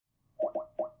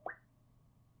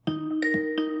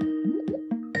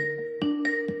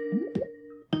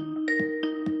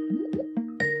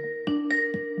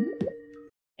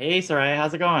Hey, Soraya,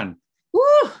 how's it going? Woo!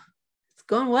 It's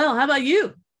going well. How about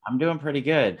you? I'm doing pretty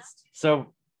good.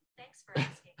 So, Thanks for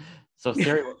asking. so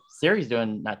Siri's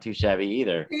doing not too shabby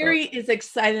either. Siri is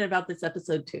excited about this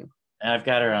episode too. And I've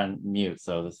got her on mute,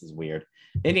 so this is weird.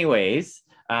 Anyways,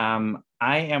 I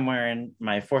am wearing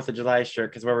my 4th of July shirt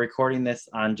because we're recording this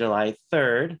on July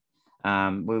 3rd.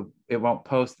 It won't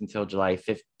post until July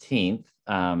 15th.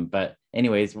 But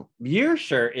anyways, your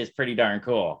shirt is pretty darn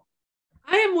cool.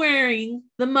 I am wearing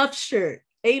the muff shirt,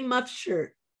 a muff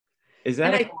shirt. Is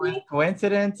that a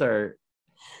coincidence or?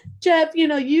 Jeff,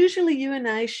 usually you and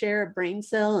I share a brain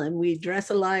cell and we dress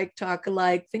alike, talk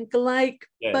alike, think alike.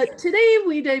 Yes. But today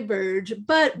we diverge.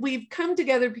 But we've come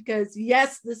together because,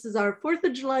 yes, this is our 4th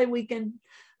of July weekend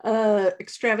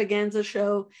extravaganza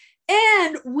show.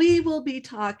 And we will be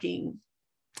talking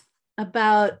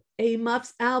about a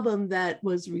Muffs album that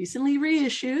was recently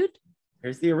reissued.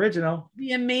 Here's the original.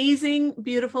 The amazing,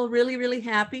 beautiful, really, really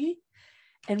happy.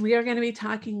 And we are going to be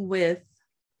talking with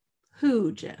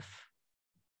who, Jeff?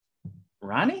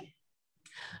 Ronnie?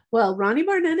 Well, Ronnie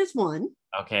Barnett is one.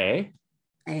 Okay.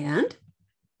 And?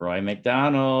 Roy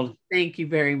McDonald. Thank you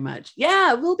very much.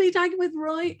 Yeah, we'll be talking with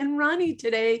Roy and Ronnie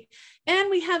today. And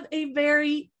we have a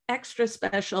very extra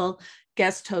special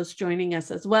guest host joining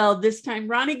us as well. This time,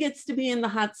 Ronnie gets to be in the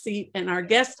hot seat, and our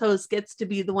guest host gets to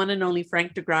be the one and only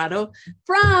Frank DeGrotto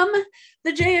from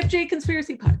the JFJ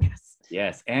Conspiracy Podcast.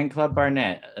 Yes, and Club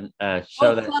Barnett.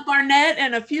 Club Barnett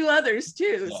and a few others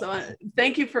too. Yeah. So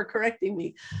thank you for correcting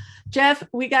me. Jeff,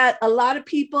 we got a lot of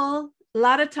people, a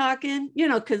lot of talking,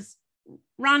 because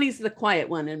Ronnie's the quiet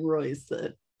one and Roy's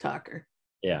the talker.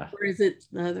 Yeah. Or is it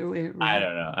the other way around? I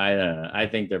don't know. I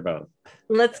think they're both.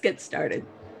 Let's get started.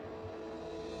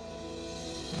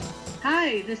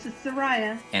 Hi, this is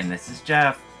Soraya. And this is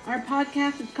Jeff. Our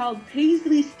podcast is called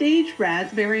Paisley Stage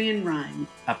Raspberry and Rhyme.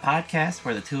 A podcast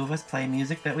where the two of us play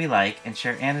music that we like and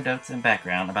share anecdotes and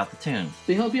background about the tunes.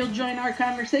 We hope you'll join our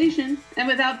conversation. And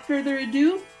without further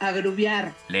ado, a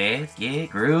groovear. Let's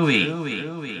get groovy.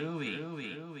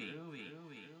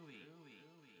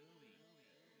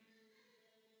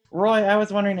 Roy, I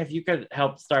was wondering if you could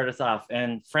help start us off.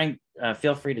 And Frank,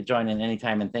 feel free to join in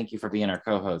anytime. And thank you for being our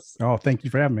co-host. Oh, thank you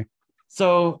for having me.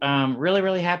 So really,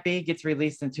 really happy. Gets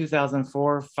released in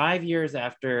 2004, 5 years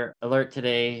after Alert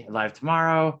Today, Live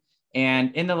Tomorrow.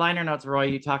 And in the liner notes, Roy,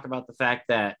 you talk about the fact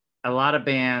that a lot of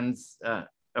bands,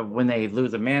 when they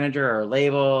lose a manager or a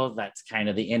label, that's kind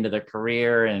of the end of their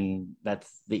career and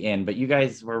that's the end. But you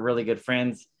guys were really good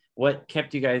friends. What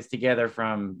kept you guys together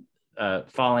from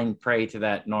falling prey to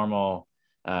that normal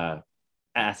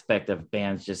aspect of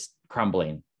bands just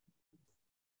crumbling?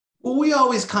 Well, we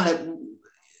always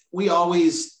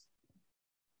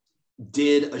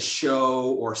did a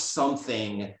show or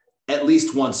something at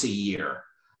least once a year.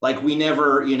 Like we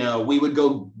never, we would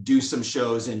go do some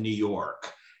shows in New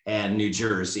York and New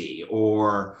Jersey,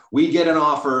 or we'd get an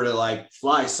offer to like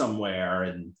fly somewhere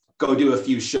and go do a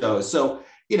few shows. So,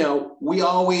 we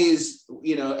always,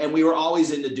 and we were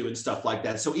always into doing stuff like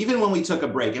that. So even when we took a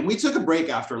break, and we took a break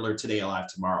after Alert Today, Live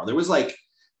Tomorrow, there was like,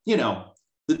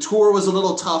 the tour was a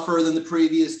little tougher than the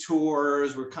previous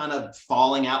tours. We're kind of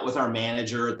falling out with our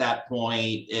manager at that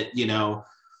point. It,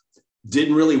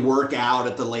 didn't really work out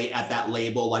at that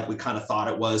label like we kind of thought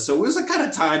it was. So it was a kind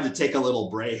of time to take a little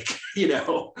break,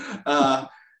 but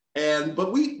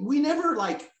we never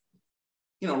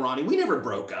Ronnie, we never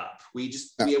broke up. We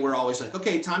were always like,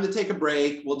 okay, time to take a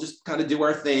break. We'll just kind of do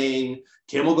our thing.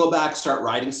 Kim will go back, start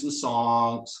writing some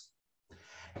songs.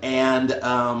 And,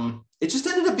 it just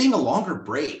ended up being a longer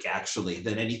break, actually,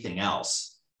 than anything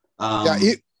else.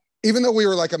 Even though we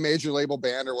were like a major label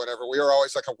band or whatever, we were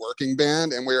always like a working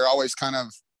band, and we were always kind of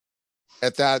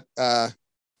at that.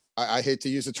 I hate to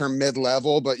use the term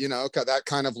mid-level, but that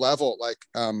kind of level, like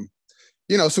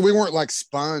so we weren't like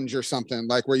Sponge or something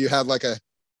like where you had like a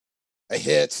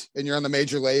hit and you're on the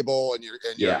major label and you're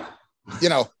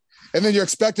and then you're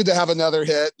expected to have another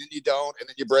hit and you don't, and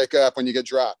then you break up when you get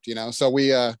dropped. So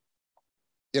we.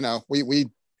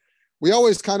 We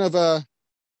always kind of, I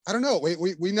don't know.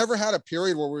 We never had a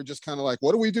period where we were just kind of like,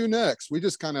 what do we do next? We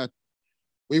just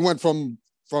we went from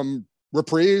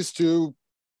Reprise to,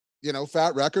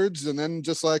 Fat Records, and then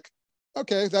just like,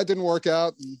 okay, that didn't work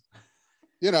out.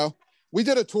 And, we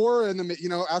did a tour and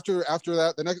after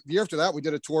that, the next year after that, we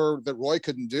did a tour that Roy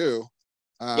couldn't do.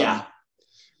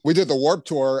 We did the Warped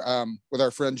Tour with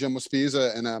our friend Jim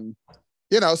Waspiza, and,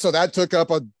 so that took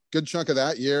up a good chunk of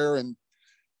that year. And,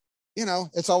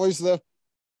 it's always the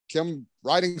Kim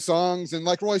writing songs. And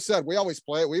like Roy said, we always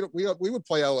play it. We would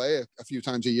play LA a few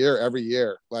times a year, every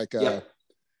year. Like,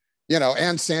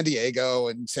 and San Diego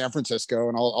and San Francisco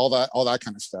and all that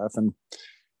kind of stuff. And,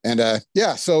 And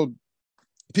yeah, so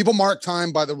people mark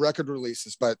time by the record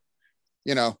releases, but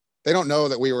you know, they don't know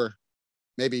that we were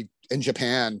maybe in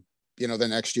Japan, you know, the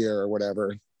next year or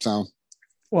whatever. So,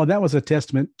 well, that was a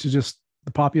testament to just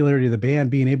the popularity of the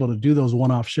band being able to do those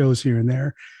one-off shows here and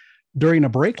there during a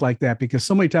break like that, because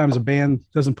so many times a band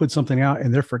doesn't put something out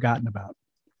and they're forgotten about.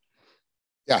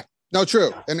 Yeah, no,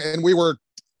 true. And we were,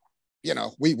 you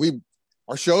know,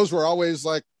 our shows were always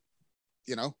like,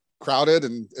 you know, crowded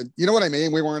and you know what I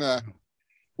mean? We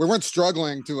weren't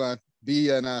struggling to be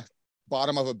in a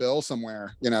bottom of a bill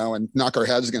somewhere, you know, and knock our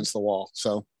heads against the wall.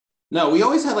 So no, we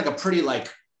always had like a pretty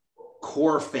like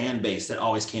core fan base that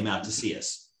always came out to see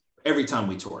us every time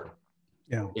we toured.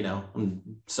 Yeah. You know,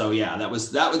 so yeah, that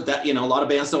was, you know, a lot of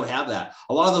bands don't have that.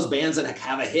 A lot of those bands that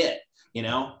have a hit, you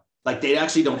know, like they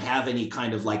actually don't have any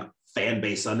kind of like fan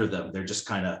base under them. They're just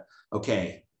kind of,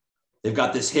 okay, they've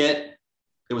got this hit.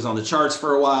 It was on the charts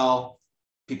for a while.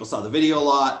 People saw the video a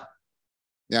lot.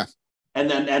 Yeah. And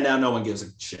now no one gives a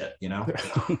shit, you know?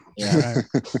 Yeah.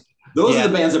 Those are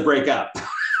the bands that break up.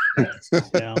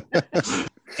 Yeah.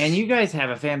 And you guys have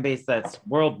a fan base that's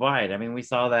worldwide. I mean, we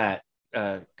saw that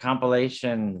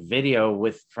compilation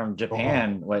video from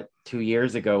Japan, 2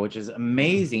 years ago, which is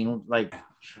amazing. Like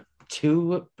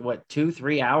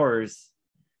 2-3 hours.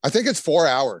 I think it's 4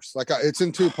 hours. Like it's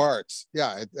in 2 parts.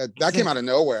 Yeah. That came out of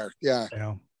nowhere. Yeah.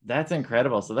 That's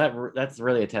incredible. So that's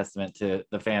really a testament to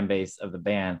the fan base of the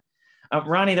band.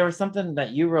 Ronnie, there was something that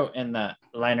you wrote in the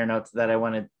liner notes that I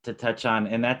wanted to touch on,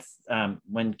 and that's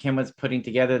when Kim was putting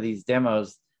together these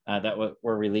demos that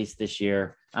were released this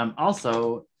year.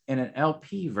 Also in an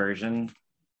LP version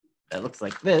that looks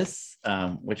like this,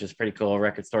 which is pretty cool,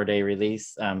 Record Store Day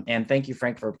release. And thank you,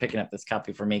 Frank, for picking up this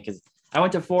copy for me, because I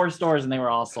went to 4 stores and they were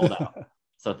all sold out.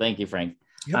 So thank you, Frank.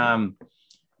 Yep.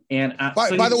 And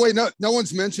by the way, no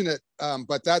one's mentioned it,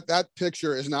 but that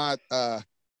picture is not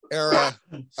era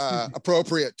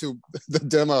appropriate to the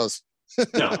demos.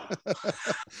 No.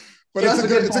 But it's a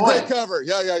great cover.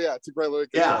 Yeah. It's a great little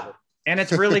cover. And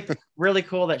it's really, really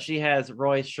cool that she has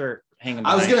Roy's shirt hanging.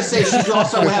 I was going to say, she's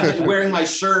also wearing my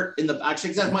shirt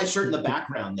actually has my shirt in the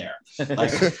background there.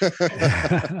 Like, she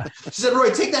said,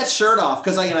 Roy, take that shirt off.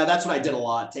 Cause that's what I did a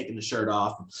lot, taking the shirt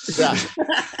off. Yeah.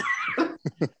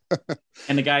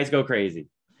 And the guys go crazy.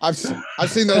 I've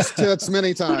seen those tits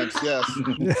many times. Yes.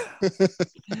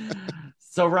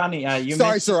 So Ronnie,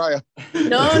 sorry, Soraya.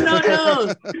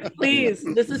 No. Please,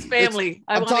 this is family.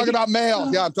 I'm talking about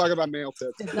male. Yeah, I'm talking about male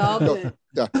tits. It's all good.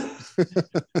 Yeah.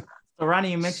 So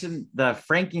Ronnie, you mentioned the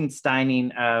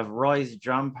Frankensteining of Roy's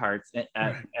drum parts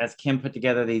as Kim put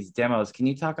together these demos. Can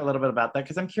you talk a little bit about that?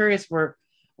 Because I'm curious, were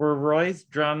Roy's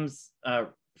drums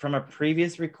from a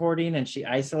previous recording and she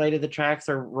isolated the tracks,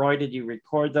 or Roy, did you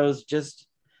record those just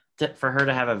for her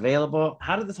to have available?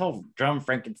 How did this whole drum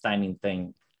Frankensteining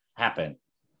thing happen?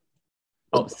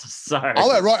 Oh, sorry.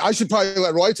 I should probably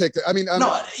let Roy take that. I mean,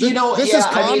 this is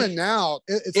common now.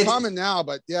 It's common now,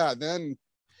 but yeah, then.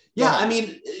 Yeah, I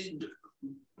mean,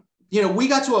 we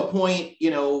got to a point,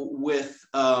 with,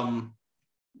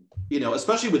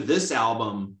 especially with this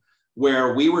album,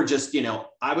 where we were just,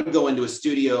 I would go into a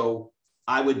studio,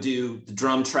 I would do the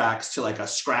drum tracks to like a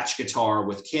scratch guitar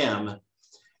with Kim,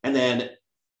 and then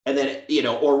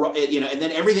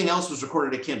everything else was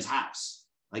recorded at Kim's house.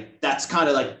 Like that's kind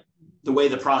of like the way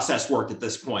the process worked at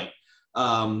this point.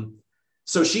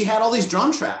 So she had all these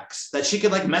drum tracks that she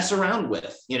could like mess around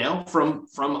with,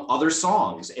 from other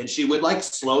songs, and she would like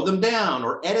slow them down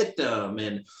or edit them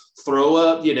and throw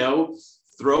a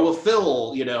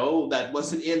fill, that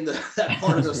wasn't in that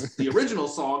part of the original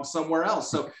song somewhere else.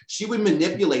 So she would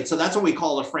manipulate. So that's what we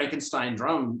call a Frankenstein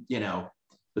drum, the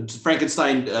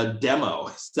Frankenstein demo.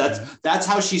 That's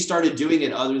how she started doing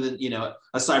it, other than,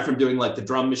 aside from doing like the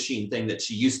drum machine thing that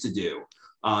she used to do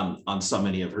on so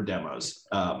many of her demos.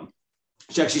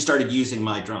 She actually started using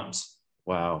my drums.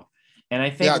 Wow. And I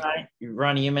think,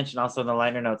 Ronnie, you mentioned also in the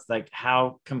liner notes, like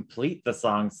how complete the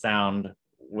songs sound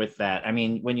with that. I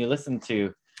mean, when you listen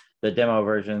to the demo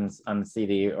versions on the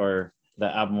CD or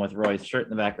the album with Roy's shirt in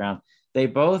the background, the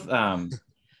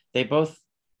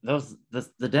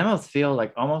demos feel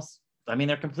like almost,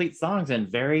 they're complete songs and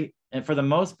for the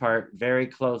most part, very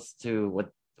close to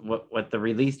what the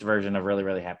released version of Really,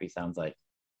 Really Happy sounds like.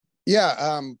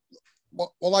 Yeah.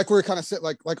 Well, like we're kind of saying,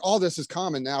 like all this is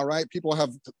common now, right? People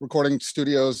have recording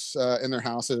studios in their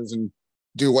houses and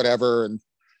do whatever, and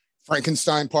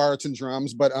Frankenstein parts and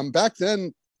drums. But back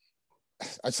then,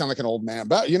 I sound like an old man.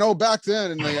 But back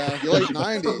then in the late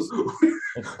 '90s,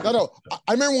 no.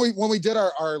 I remember when we did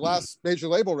our last major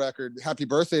label record, Happy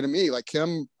Birthday to Me. Like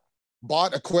Kim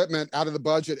bought equipment out of the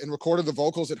budget and recorded the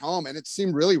vocals at home. And it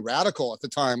seemed really radical at the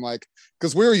time, like,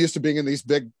 because we were used to being in these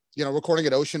big, recording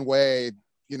at Ocean Way,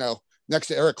 next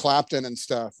to Eric Clapton and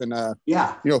stuff. And,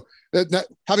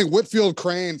 having Whitfield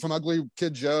Crane from Ugly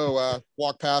Kid Joe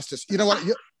walk past us,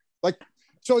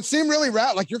 so it seemed really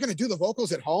like you're going to do the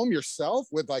vocals at home yourself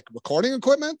with like recording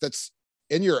equipment that's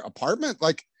in your apartment.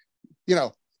 Like,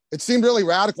 it seemed really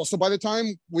radical. So by the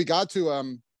time we got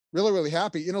to, really, really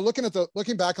happy,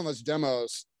 looking back on those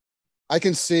demos, I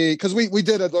can see, cause we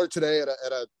did Alert Today at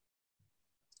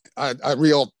a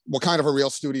real, kind of a real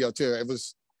studio too. It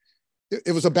was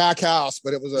a back house,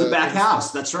 but it was a back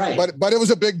house. That's right. But it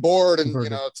was a big board and,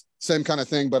 same kind of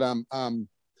thing. But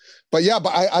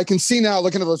I can see now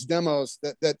looking at those demos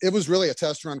that it was really a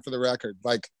test run for the record.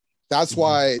 Like that's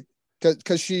why,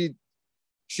 cause she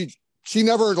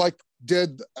never like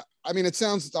did, I mean, it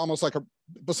sounds almost like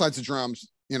besides the drums,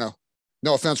 no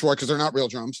offense, Roy, because they're not real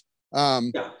drums.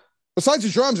 Besides the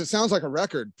drums, it sounds like a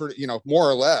record, more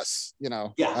or less,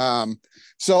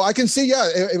 So I can see,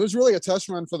 it was really a test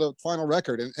run for the final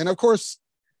record. And of course,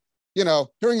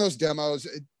 hearing those demos,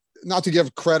 not to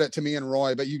give credit to me and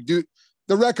Roy, but the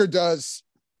record does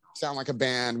sound like a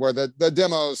band where the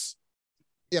demos,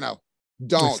 don't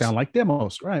they sound like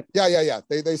demos, right? Yeah.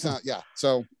 They sound, yeah.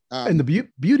 So, and the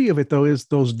beauty of it though, is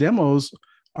those demos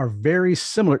are very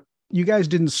similar. You guys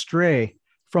didn't stray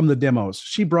from the demos.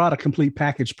 She brought a complete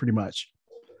package pretty much.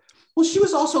 Well, she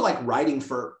was also like writing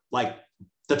for like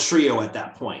the trio at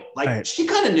that point. Like right. She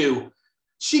kind of knew,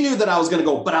 that I was going to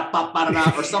go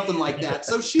ba-da-ba-ba-da-da or something like that.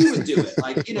 So she would do it.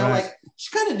 Like, right. Like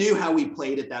she kind of knew how we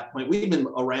played at that point. We'd been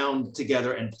around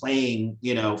together and playing,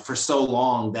 for so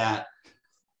long that,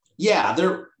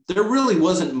 there really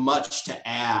wasn't much to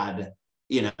add.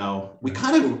 We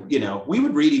kind of, we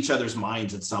would read each other's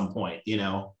minds at some point,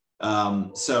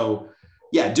 so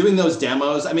yeah, doing those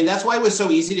demos. I mean, that's why it was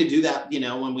so easy to do that,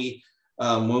 when we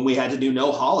had to do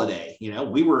No Holiday,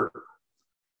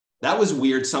 that was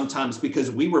weird sometimes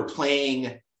because we were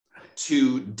playing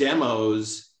to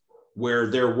demos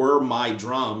where there were my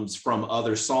drums from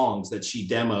other songs that she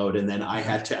demoed. And then I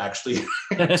had to actually,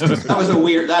 that was a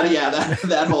weird,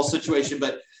 that whole situation,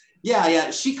 but yeah.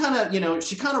 She kind of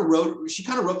wrote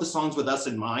the songs with us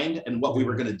in mind and what we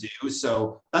were going to do.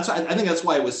 So I think that's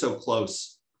why it was so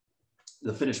close.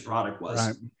 The finished product was.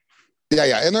 Right.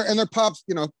 Yeah. And they're pops,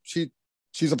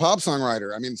 she's a pop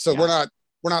songwriter. I mean, so we're not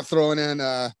throwing in,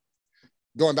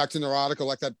 going back to Neurotica,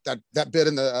 like that bit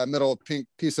in the middle of Pink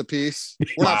Piece of Peace.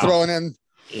 We're not throwing in,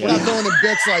 we're not throwing in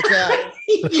bits like that.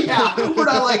 Yeah. We're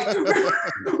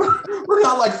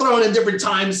not like throwing in different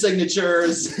time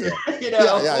signatures,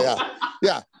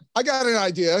 Yeah. I got an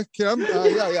idea, Kim.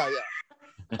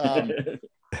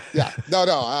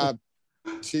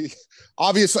 She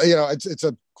obviously, it's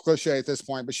a cliche at this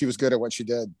point, but she was good at what she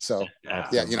did. So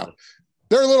Absolutely.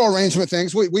 There are little arrangement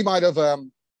things we might have,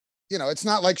 it's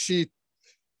not like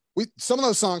some of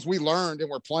those songs we learned and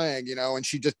we're playing, and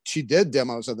she did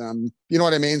demos of them. You know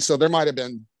what I mean? So there might have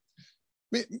been,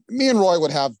 me and Roy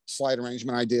would have slight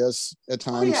arrangement ideas at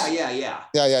times. Oh, yeah.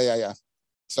 Yeah.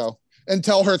 So,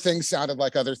 until her things sounded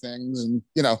like other things, and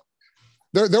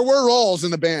there were roles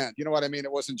in the band. You know what I mean?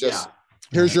 It wasn't just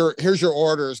here's your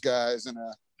orders, guys, and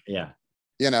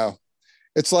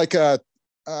it's like I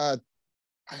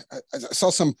saw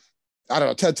some, I don't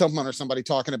know, Ted Tillman or somebody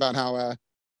talking about how it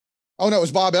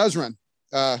was Bob Ezrin,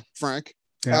 Frank.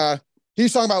 Yeah.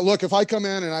 He's talking about, look, if I come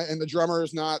in and the drummer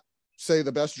is not, say,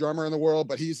 the best drummer in the world,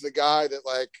 but he's the guy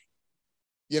that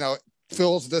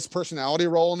fills this personality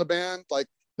role in the band, like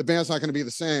the band's not going to be the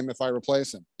same if I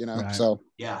replace him, Right. So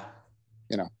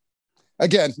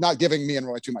again, not giving me and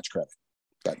Roy too much credit,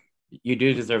 but you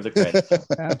do deserve the credit.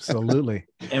 Absolutely.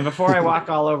 And before I walk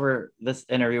all over this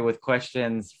interview with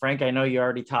questions, Frank, I know you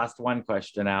already tossed one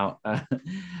question out.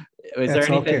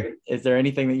 Is there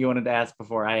anything that you wanted to ask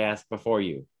before I ask before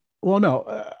you? Well,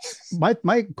 no, my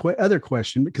other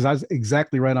question, because I was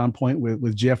exactly right on point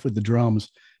with Jeff with the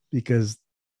drums, because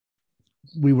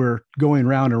we were going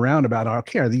round and round about,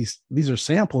 okay, these are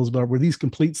samples, but were these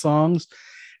complete songs?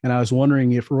 And I was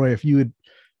wondering if, Roy, if you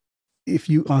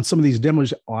on some of these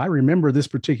demos, I remember this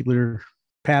particular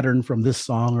pattern from this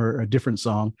song or a different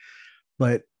song.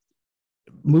 But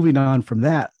moving on from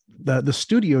that, the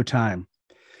studio time,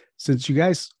 since you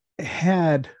guys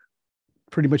had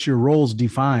pretty much your roles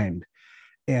defined,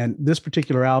 and this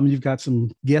particular album, you've got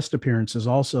some guest appearances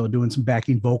also, doing some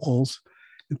backing vocals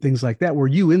and things like that. Were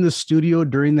you in the studio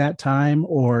during that time,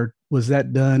 or was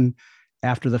that done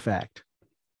after the fact?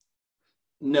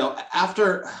 No,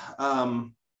 after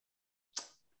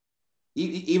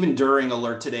even during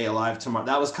Alert Today, Alive Tomorrow,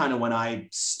 that was kind of when I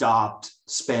stopped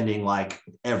spending like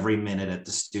every minute at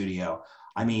the studio.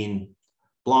 I mean,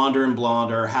 Blonder and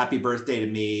Blonder, Happy Birthday to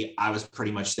Me, I was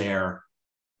pretty much there,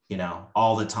 you know,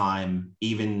 all the time,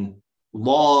 even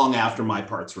long after my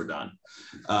parts were done.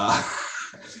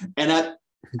 And at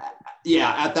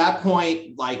that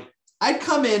point, like I'd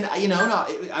come in, you know,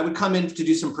 I would come in to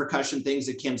do some percussion things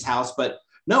at Kim's house, but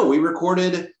no, we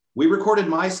recorded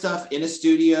my stuff in a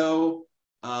studio.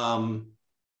 And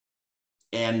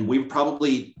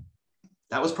that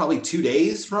was probably 2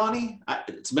 days, Ronnie.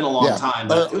 It's been a long time,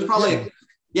 but it was probably,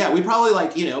 we probably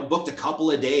like, you know, booked a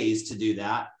couple of days to do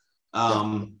that.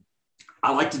 I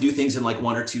like to do things in like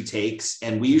 1 or 2 takes.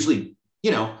 And we usually,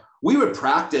 you know, we would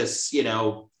practice, you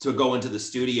know, to go into the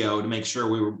studio to make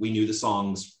sure we knew the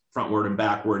songs frontward and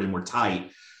backward and were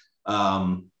tight.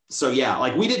 So yeah,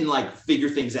 like we didn't like figure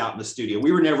things out in the studio.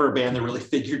 We were never a band that really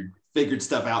figured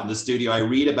stuff out in the studio. I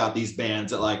read about these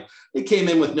bands that like they came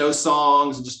in with no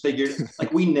songs and just figured,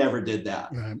 like we never did that.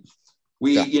 Right.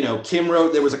 You know,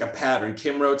 there was like a pattern.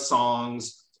 Kim wrote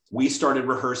songs. We started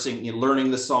rehearsing, you know,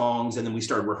 learning the songs, and then we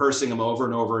started rehearsing them over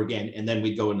and over again. And then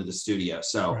we'd go into the studio.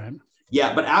 So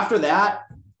yeah, but after that,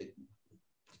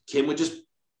 Kim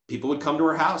people would come to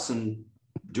her house and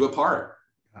do a part.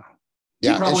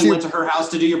 You probably went to her house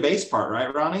to do your bass part,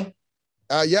 right, Ronnie?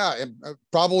 Yeah,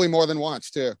 probably more than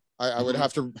once too. I would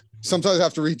sometimes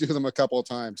have to redo them a couple of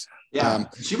times. Yeah,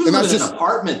 she was living in an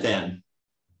apartment then.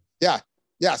 Yeah.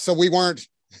 So we weren't.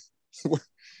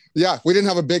 We didn't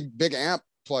have a big amp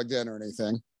plugged in or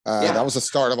anything. That was the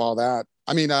start of all that.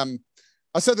 I mean,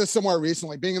 I said this somewhere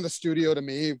recently. Being in the studio to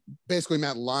me basically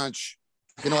meant lunch.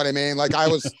 You know what I mean? Like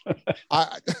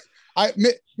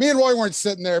me and Roy weren't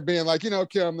sitting there being like, you know,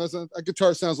 Kim, there's a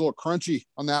guitar sounds a little crunchy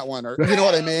on that one, or you know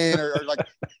what I mean, or like.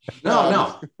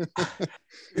 No.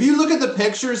 If you look at the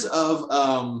pictures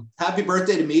of Happy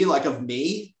Birthday to Me, like of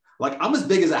me, like I'm as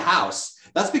big as a house.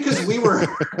 That's because we were.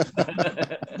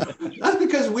 That's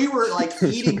because we were like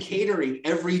eating catering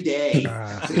every day.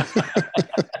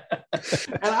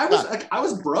 And I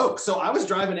was broke, so I was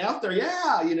driving out there,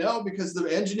 you know, because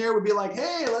the engineer would be like,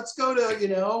 "Hey, let's go to, you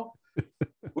know."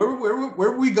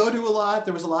 Where we go to a lot.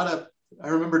 There was a lot of, I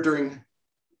remember during.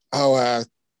 Oh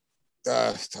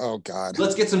God.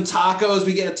 Let's get some tacos.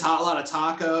 We get a lot of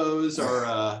tacos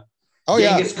or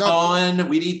Genghis Khan.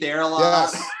 We'd eat there a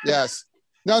lot. Yes.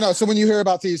 No. So when you hear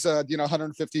about these, you know,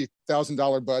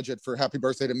 $150,000 budget for Happy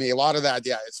Birthday to Me, a lot of that,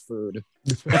 it's food.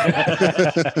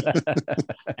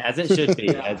 As it should be.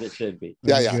 As it should be.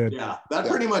 Yeah. That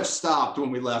pretty much stopped when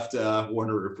we left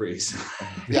Warner Reprise.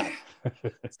 Yeah.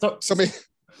 So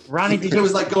Ronnie, it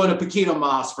was like going to Paquito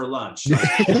Mas for lunch.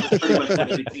 Pretty much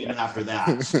everything after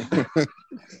that.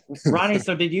 Ronnie,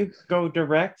 so did you go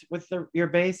direct with your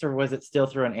bass, or was it still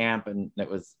through an amp and it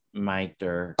was mic'd?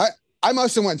 Or I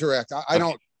must have went direct. I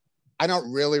don't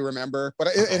really remember, but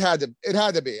it had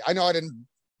to be. I know I didn't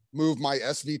move my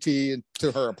SVT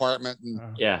to her apartment, and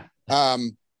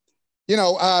you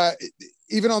know,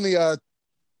 even on the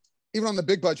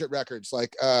big budget records,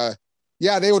 like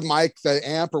they would mic the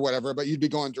amp or whatever, but you'd be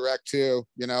going direct too,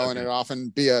 you know, and it'd often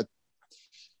be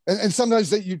and sometimes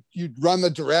that you'd run the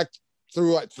direct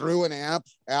through an amp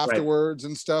afterwards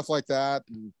and stuff like that.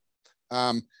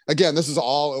 And, again, this is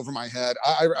all over my head.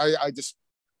 I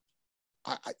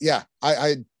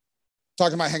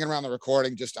talking about hanging around the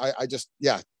recording.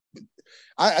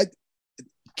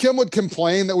 Kim would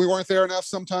complain that we weren't there enough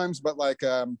sometimes, but like,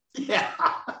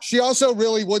 she also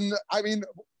really wouldn't. I mean,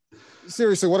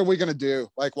 seriously, what are we going to do?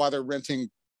 Like while they're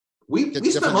renting, we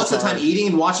spent most of the time eating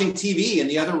and watching TV in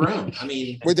the other room. I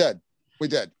mean, we did,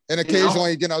 and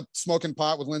occasionally, you know, smoking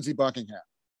pot with Lindsey Buckingham.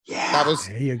 Yeah, that was.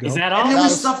 There you go. Is that all? And there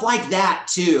was stuff like that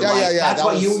too. Yeah. That's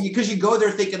why because you go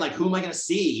there thinking like, who am I going to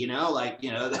see? You know, like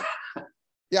you know.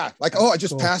 Yeah, like I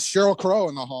just passed Sheryl Crow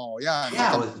in the hall.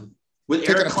 Yeah, with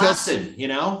Eric Clapton. You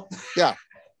know. Yeah.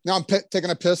 Now I'm taking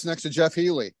a piss next to Jeff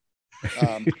Healey.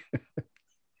 I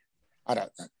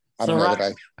don't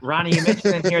know. Ronnie, you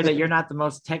mentioned in here that you're not the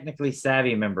most technically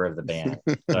savvy member of the band.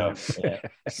 So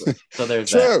there's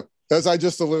true, that. As I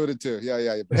just alluded to.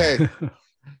 Yeah. Hey,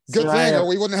 good thing, or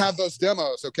we wouldn't have those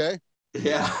demos. Okay.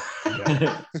 Yeah.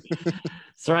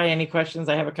 Soraya, any questions?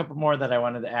 I have a couple more that I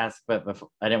wanted to ask, but before,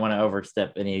 I didn't want to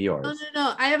overstep any of yours.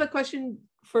 No. I have a question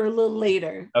for a little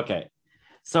later. Okay.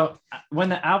 So when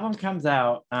the album comes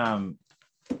out, I've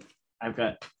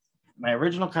got my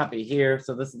original copy here.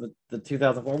 So this is the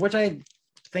 2004, which I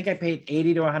think I paid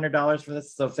 $80 to $100 for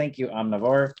this. So thank you,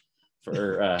 Omnivore,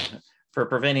 for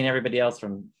preventing everybody else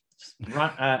from.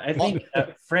 I think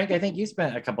Frank, I think you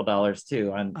spent a couple dollars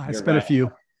too on. I spent a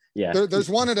few. Yeah. There's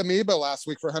one at Amoeba last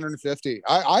week for 150.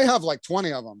 I have like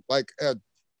 20 of them. Like Now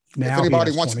if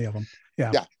anybody he has wants 20 of them.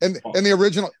 Yeah. Yeah. And the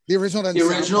original doesn't The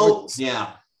original, sound,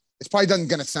 yeah. it's probably doesn't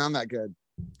gonna sound that good,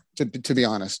 to be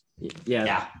honest.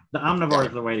 Yeah. The Omnivore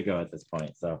is the way to go at this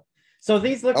point. So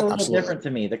these look a little absolutely. different to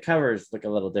me. The covers look a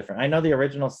little different. I know the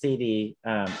original CD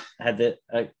had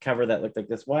a cover that looked like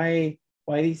this. Why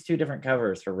these two different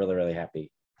covers for Really, Really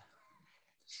Happy?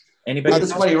 Anybody?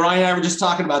 It's funny. Ryan and I were just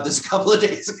talking about this a couple of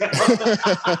days ago.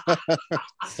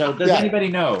 So does anybody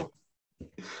know?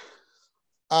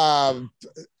 I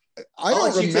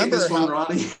don't remember this one,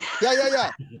 Ronnie.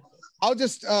 Yeah. I'll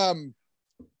just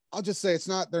say it's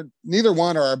not. They're neither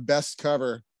one are our best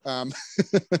cover. I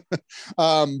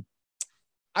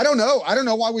don't know. I don't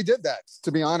know why we did that.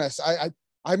 To be honest, I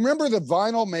remember the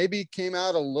vinyl maybe came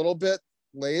out a little bit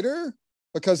later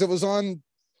because it was on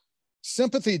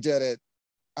Sympathy did it.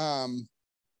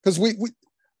 Because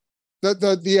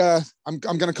I'm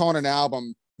going to call it an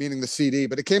album, meaning the CD,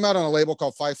 but it came out on a label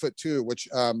called 5 Foot 2, which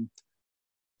our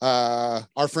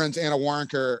friends Anna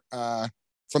Warrenker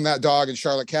from That Dog and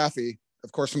Charlotte Caffey,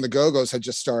 of course, from the Go-Go's had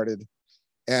just started.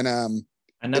 And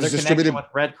another connection with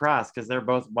Red Cross because they're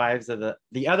both wives of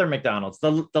the other McDonald's,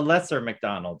 the lesser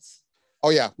McDonald's. Oh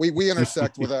yeah, we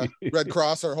intersect with a Red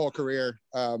Cross our whole career.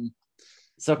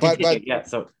 So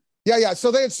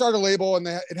they had started a label and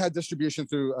it had distribution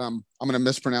through I'm going to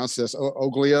mispronounce this,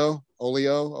 Oglio.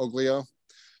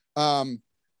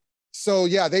 So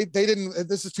yeah, they didn't.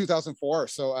 This is 2004,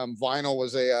 so vinyl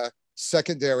was a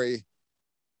secondary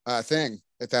thing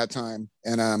at that time,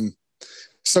 and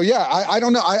so yeah, I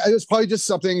don't know. It was probably just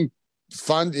something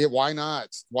fun. Why not?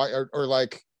 Why or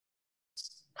like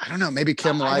I don't know. Maybe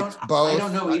Kim liked both. I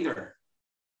don't know either.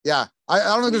 Yeah, I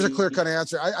don't think there's a clear cut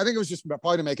answer. I think it was just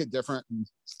probably to make it different. And,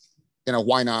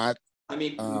 why not? I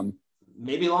mean,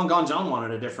 maybe Long Gone John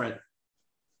wanted a different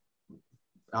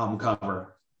album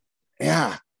cover.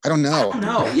 Yeah, I don't know. I don't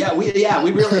know. Yeah, we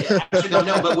really actually don't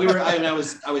know. But I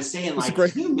was saying, like,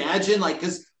 can you imagine, like,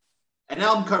 because an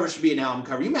album cover should be an album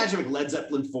cover. You imagine like Led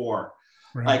Zeppelin 4.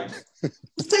 Right. Like,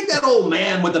 let's take that old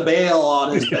man with the bale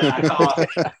on his back off.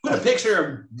 Put a picture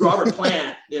of Robert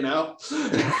Plant, Put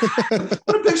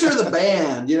a picture of the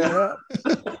band,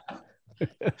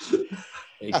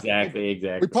 Exactly.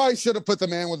 We probably should have put the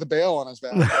man with the bale on his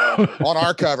back on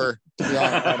our cover. To be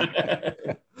honest.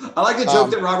 I like the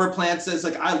joke that Robert Plant says,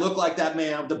 like, I look like that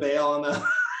man with the bale on the.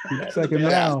 Looks like him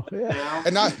now. Yeah.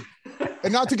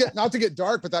 And not to get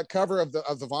dark, but that cover of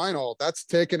the vinyl that's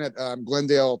taken at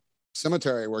Glendale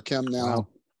Cemetery where Kim now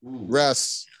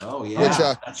rests. Oh yeah, which,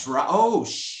 that's right. Oh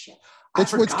shit, I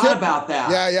forgot about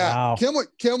that. Yeah. Wow.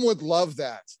 Kim would love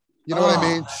that. You know what I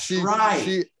mean?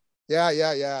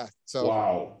 Yeah. So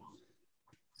wow.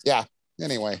 Yeah.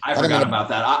 Anyway, I forgot about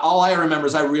that. All I remember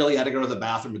is I really had to go to the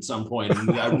bathroom at some point,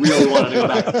 and I really wanted to go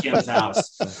back to Kim's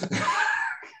house.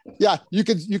 Yeah, you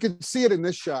could see it in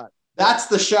this shot. That's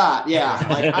the shot.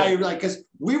 Yeah, because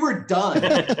we were done.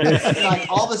 And like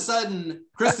all of a sudden,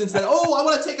 Kristen said, "Oh, I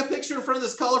want to take a picture in front of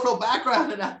this colorful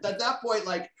background." And at that point,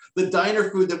 like the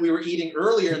diner food that we were eating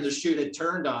earlier in the shoot had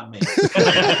turned on me.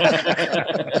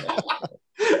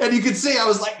 And you could see I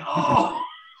was like, "Oh."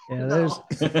 Yeah, there's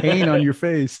pain on your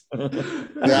face.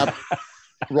 Yeah,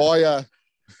 Roy.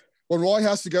 When Roy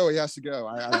has to go, he has to go.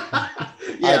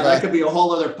 That could be a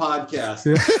whole other podcast.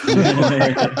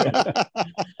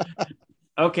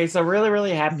 Okay, so Really,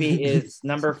 Really Happy is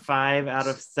number 5 out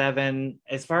of 7.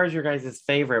 As far as your guys'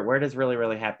 favorite, where does Really,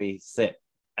 Really Happy sit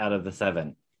out of the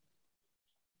 7?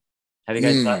 Have you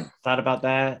guys thought about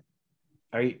that?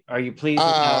 Are you pleased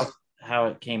with how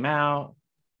it came out?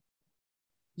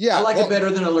 Yeah, I like it better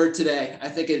than Alert Today. I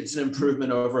think it's an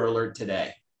improvement over Alert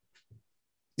Today.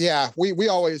 Yeah, we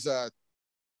always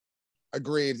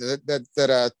agreed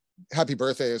that Happy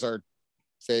Birthday is our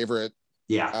favorite.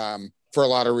 Yeah. For a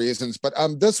lot of reasons, but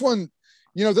this one,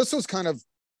 this was kind of,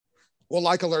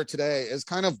 like Alert Today is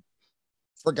kind of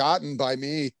forgotten by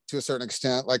me to a certain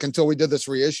extent. Like until we did this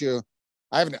reissue,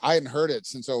 I hadn't heard it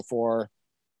since 2004,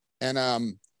 and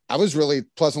I was really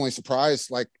pleasantly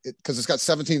surprised, like because it's got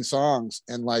 17 songs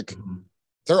and like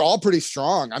they're all pretty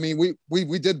strong. I mean,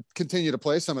 we did continue to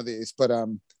play some of these, but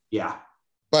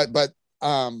but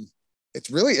it's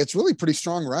really pretty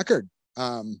strong record.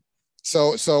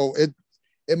 So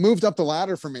it moved up the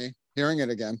ladder for me hearing it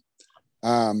again.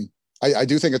 I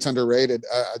do think it's underrated.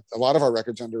 A lot of our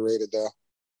records underrated though.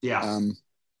 Yeah.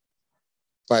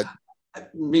 But I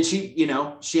mean,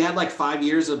 she had like 5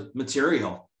 years of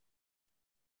material,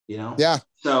 Yeah.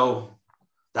 So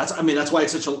that's why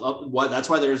it's that's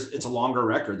why it's a longer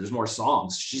record. There's more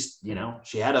songs. She's,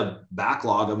 she had a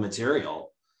backlog of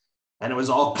material. and it was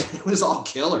all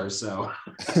killer. So,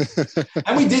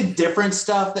 and we did different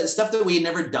stuff that we had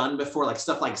never done before, like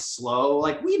stuff like Slow.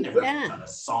 Like we never done a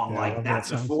song like that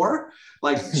before.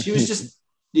 Like she was just,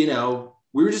 you know,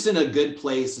 we were just in a good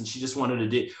place, and she just wanted to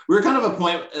do. We were kind of at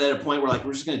a point where like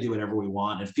we're just going to do whatever we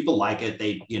want. If people like it,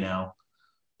 they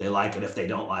like it. If they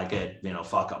don't like it, you know,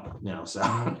 fuck them. You know, so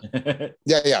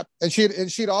yeah. And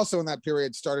she'd also in that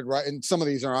period started writing. And some of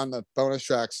these are on the bonus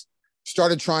tracks.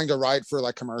 Started trying to write for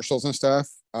like commercials and stuff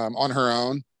on her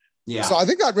own. Yeah. So I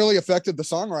think that really affected the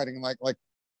songwriting, like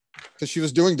because she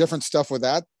was doing different stuff with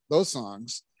those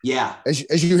songs. Yeah.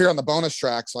 As you hear on the bonus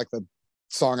tracks, like the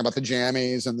song about the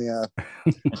jammies and the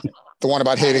one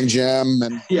about hating Jim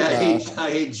and I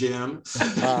hate Jim.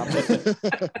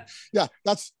 Yeah,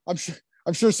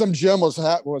 I'm sure some Jim was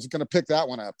going to pick that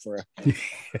one up for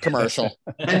a commercial.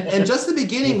 and just the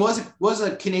beginning was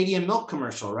a Canadian milk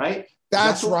commercial, right?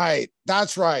 That's right.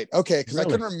 Okay, because really? I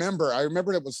couldn't remember. I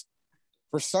remembered it was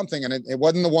for something, and it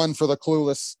wasn't the one for the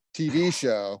Clueless TV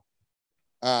show.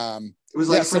 It was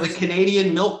like for the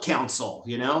Canadian Milk Council,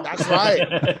 you know? That's right.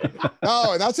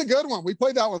 No, that's a good one. We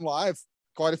played that one live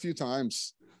quite a few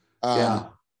times.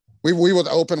 We would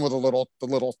open with the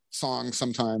little song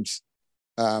sometimes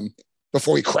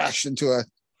before we crashed into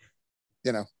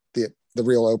the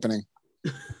real opening.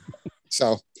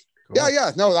 So cool.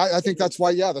 Yeah. No, I think that's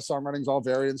why, the songwriting's all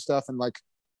varied and stuff. And like,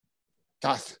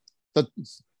 God,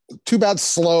 Too Bad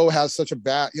Slow has such a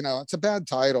bad, it's a bad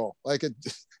title. Like it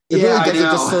really does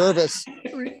a disservice.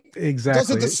 Exactly. Does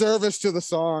a disservice to the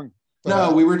song.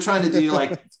 No, we were trying to do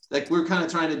like we're kind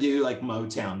of trying to do like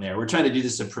Motown there. We're trying to do the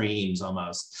Supremes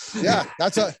almost. Yeah,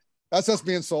 that's us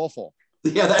being soulful.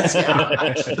 Yeah, that's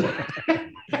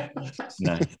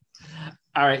nice.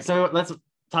 All right, so let's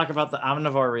talk about the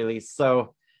Omnivore release.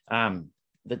 So in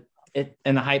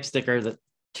the hype sticker, the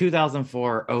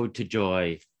 2004 Ode to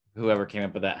Joy, whoever came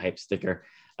up with that hype sticker.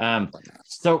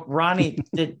 So Ronnie,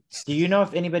 do you know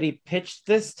if anybody pitched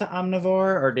this to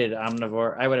Omnivore, or did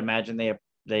Omnivore? I would imagine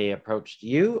they approached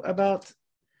you about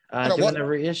doing the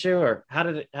reissue, or how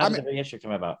did the reissue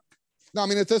come about? No, I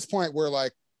mean at this point we're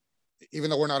like,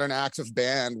 even though we're not an active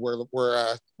band, we're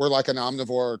like an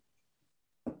Omnivore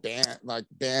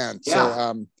band.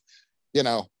 Yeah.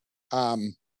 So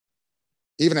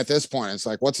even at this point, it's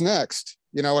like, what's next?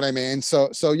 You know what I mean?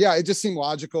 So yeah, it just seemed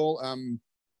logical.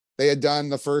 They had done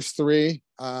the first three.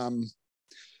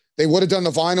 They would have done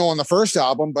the vinyl on the first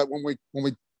album, but when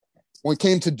we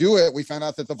came to do it, we found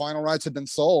out that the vinyl rights had been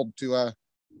sold to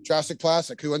Jurassic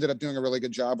Plastic, who ended up doing a really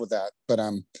good job with that. But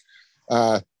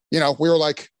we were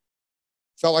like,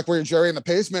 felt like we were Jerry and the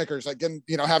Pacemakers, like getting,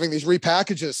 having these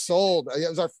repackages sold.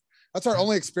 That's our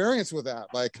only experience with that.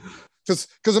 Like,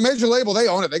 because a major label, they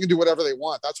own it. They can do whatever they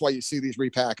want. That's why you see these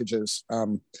repackages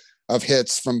of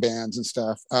hits from bands and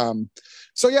stuff.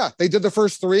 So yeah, they did the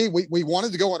first three. We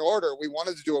wanted to go in order. We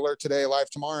wanted to do Alert Today,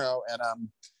 Live Tomorrow.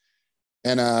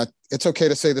 And it's okay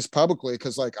to say this publicly,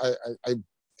 because like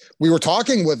we were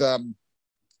talking with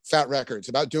Fat Records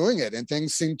about doing it, and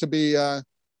things seemed to be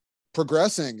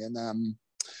progressing.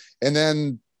 And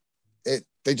then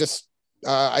they just,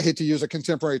 I hate to use a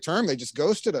contemporary term, they just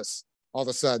ghosted us all of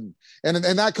a sudden. And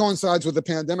that coincides with the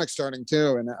pandemic starting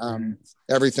too, and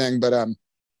everything. But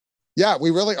yeah,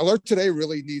 Alert Today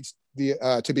really needs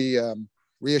to be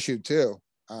reissued too.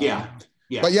 Yeah.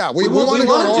 But yeah, we want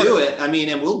to do it. I mean,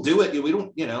 and we'll do it. We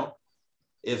don't,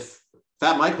 if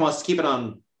Fat Mike wants to keep it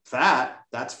on Fat,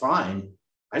 that's fine.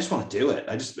 I just want to do it.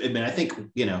 I think,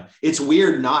 it's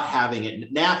weird not having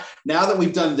it now that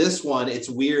we've done this one. It's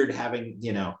weird having,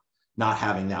 not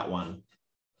having that one.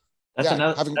 That's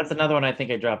another one. I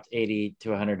think I dropped $80 to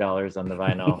 $100 on the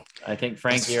vinyl. I think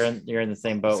Frank, you're in the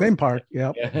same boat. Same part.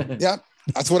 Yeah. Yeah.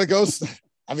 That's what it goes.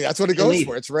 I mean, that's what it goes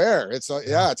for. It's rare. It's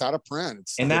it's out of print.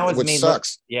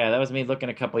 Sucks. That was me looking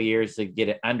a couple of years to get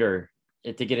it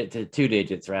to get it to 2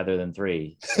 digits rather than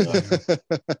 3. So.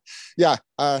 Yeah.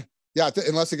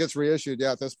 Unless it gets reissued.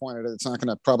 Yeah. At this point, it's not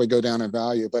going to probably go down in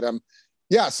value, but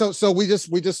yeah. So we just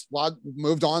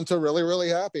moved on to really, really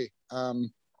happy.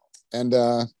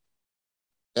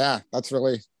 That's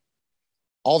really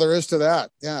all there is to that.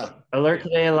 Yeah. Alert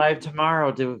Today, Live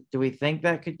Tomorrow. Do we think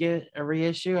that could get a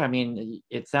reissue? I mean,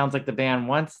 it sounds like the band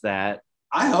wants that.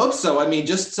 I hope so. I mean,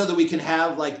 just so that we can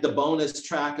have like the bonus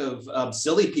track of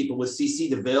Silly People with CC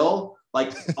DeVille,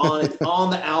 like on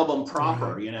the album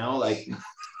proper, like.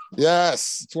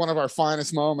 Yes, it's one of our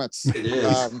finest moments. It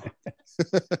is.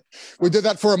 We did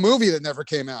that for a movie that never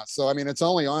came out. So, I mean, it's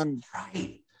only on.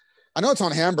 Right. I know it's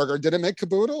on Hamburger. Did it make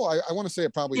Caboodle? I want to say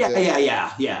it probably did. Yeah.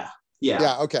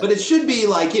 Yeah, okay. But it should be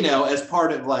like, as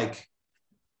part of like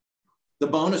the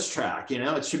bonus track. You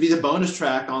know, it should be the bonus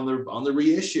track on the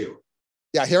reissue.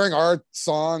 Yeah, hearing our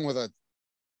song with a,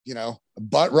 you know, a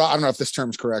butt rock. I don't know if this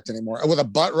term's correct anymore. With a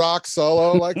butt rock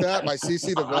solo like that by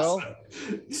CC DeVille.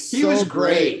 He was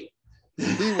great.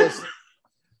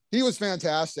 He was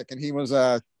fantastic, and he went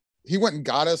and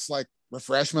got us like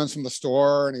refreshments from the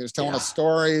store, and he was telling us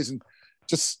stories and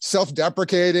just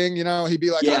self-deprecating. You know, he'd be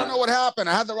like, I don't know what happened.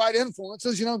 I had the right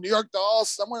influences. You know, New York Dolls,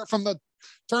 Somewhere from the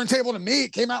Turntable to Me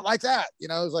came out like that. You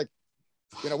know, it was like,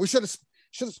 you know, we should have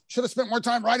spent more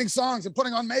time writing songs and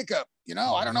putting on makeup. You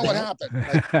know, I don't know what happened.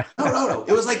 Like, no.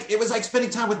 It was like spending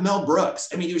time with Mel Brooks.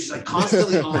 I mean, he was just like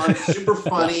constantly on, super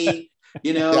funny.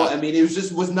 You know, I mean, it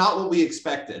was not what we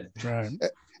expected. Right.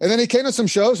 And then he came to some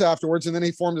shows afterwards, and then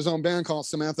he formed his own band called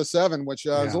Samantha 7, which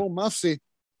is a little mufsy.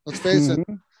 Let's face it.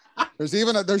 There's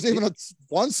even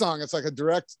one song. It's like a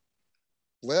direct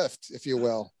lift, if you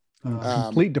will.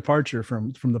 Complete departure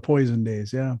from the Poison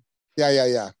days. Yeah.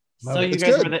 Yeah. So you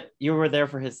guys were there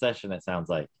for his session. It sounds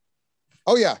like.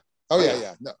 Oh yeah.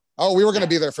 No. Oh, we were going to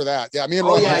be there for that. Yeah, me and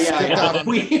Roy.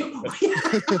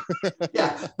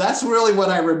 Yeah, that's really what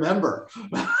I remember.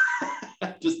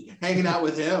 Just hanging out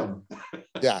with him.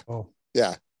 Yeah.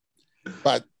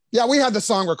 But yeah, we had the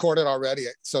song recorded already.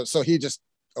 So he just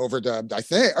overdubbed, I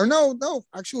think. Or no,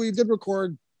 actually he did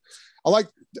record. I like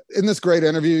in this great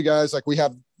interview, you guys, like we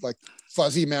have like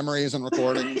fuzzy memories and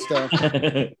recording and stuff.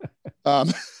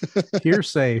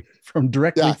 Hearsay from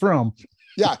directly from.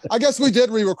 Yeah, I guess we did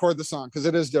re-record the song because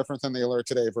it is different than the Alert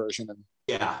Today version. And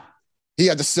he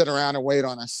had to sit around and wait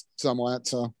on us somewhat.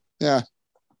 So yeah.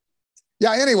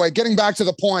 Anyway, getting back to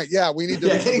the point. Yeah, we need to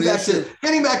getting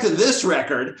back to this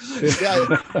record.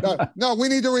 No, we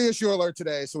need to reissue Alert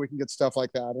Today so we can get stuff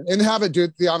like that and have it do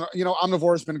the. You know,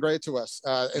 Omnivore has been great to us,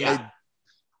 and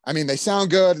they sound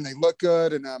good and they look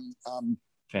good and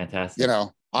fantastic. You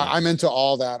know, I'm into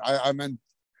all that.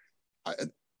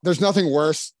 There's nothing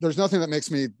worse. There's nothing that makes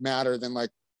me madder than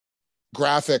like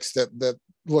graphics that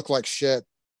look like shit,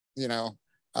 you know.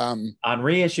 On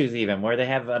reissues even where they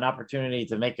have an opportunity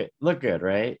to make it look good,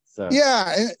 right? So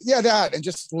that and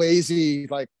just lazy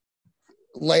like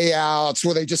layouts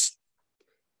where they just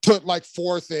put like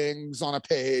 4 things on a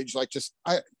page, like just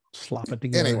slap it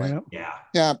together. Anyway,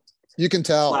 yeah, you can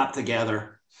tell. Slap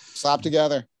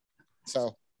together.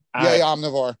 So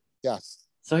Omnivore. Yes.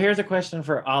 So here's a question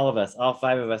for all of us, all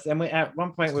 5 of us. And at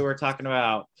one point we were talking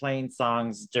about playing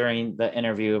songs during the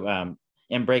interview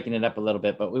and breaking it up a little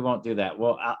bit, but we won't do that.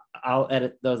 Well, I'll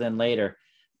edit those in later.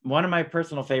 One of my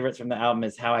personal favorites from the album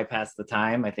is How I Pass the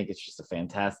Time. I think it's just a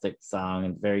fantastic song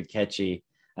and very catchy.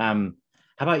 How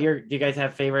about do you guys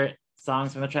have favorite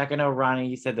songs from the track? I know, Ronnie,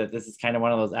 you said that this is kind of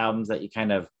one of those albums that you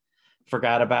kind of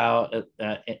forgot about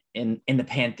in the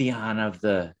pantheon of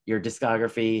your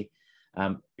discography.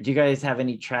 Do you guys have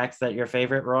any tracks that your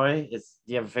favorite, Roy? Do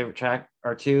you have a favorite track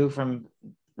or 2 from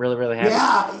Really, Really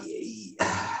Happy?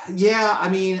 Yeah. I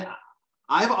mean,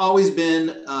 I've always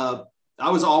been, I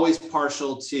was always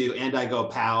partial to And I Go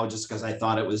Pow just because I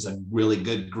thought it was a really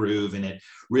good groove and it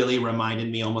really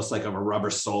reminded me almost like of a Rubber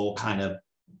Soul kind of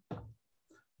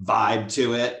vibe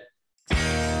to it.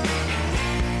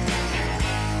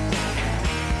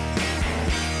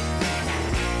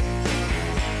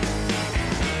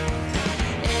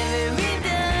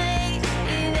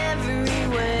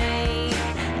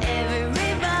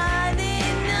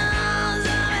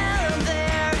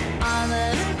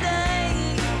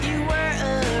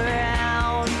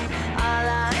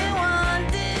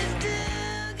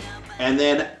 And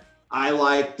then I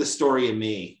like The Story of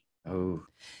Me. Oh.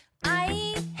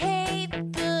 I hate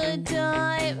the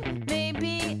time.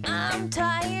 Maybe I'm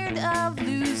tired of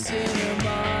losing my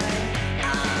mind.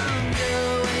 I'm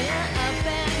going up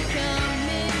and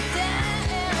coming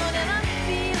down, and I'm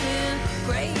feeling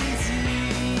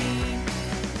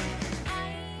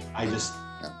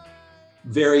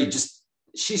crazy.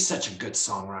 She's such a good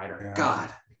songwriter. Yeah. God,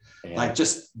 Yeah.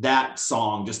 just that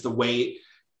song, just the way.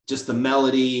 Just the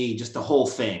melody, just the whole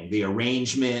thing, the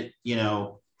arrangement, you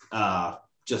know,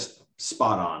 just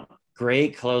spot on.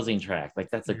 Great closing track. Like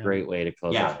that's a great way to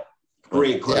close out.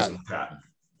 Great closing track.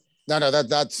 No,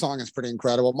 that song is pretty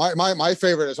incredible. My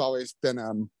favorite has always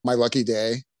been My Lucky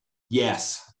Day.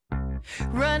 Yes.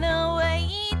 Run away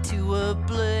to a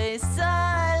place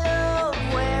I love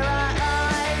where I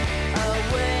hide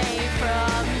away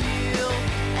from you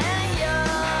and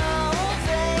your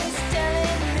face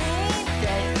telling me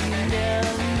that you know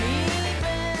me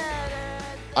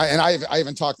better. I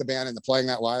even talked the band into playing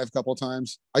that live a couple of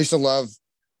times. I used to love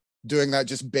doing that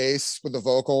just bass with the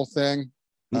vocal thing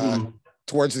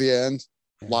towards the end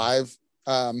live.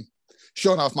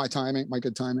 showing off my timing, my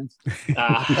good timing.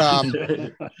 Ah.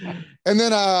 And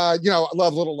then, you know, I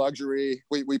love Little Luxury.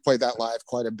 We played that live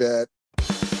quite a bit.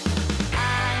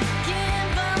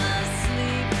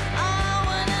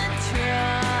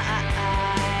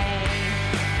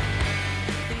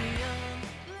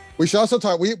 We should also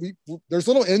talk. We there's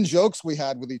little in jokes we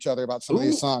had with each other about some of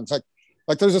these songs.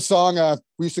 Like there's a song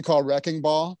we used to call Wrecking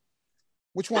Ball.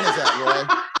 Which one is that,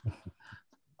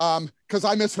 Roy? Because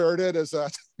I misheard it as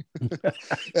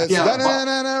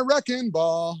Wrecking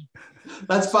Ball.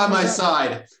 That's By My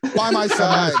Side. By My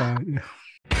Side.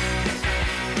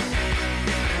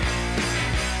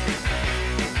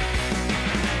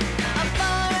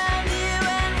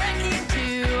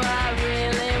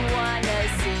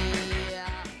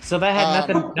 So that had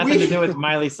nothing to do with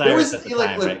Miley Cyrus at the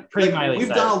time, right? Pre-Miley We've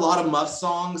Cyrus. done a lot of Muff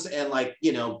songs, and like,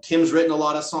 you know, Tim's written a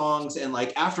lot of songs, and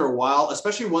like after a while,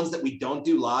 especially ones that we don't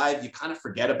do live, you kind of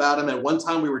forget about them. At one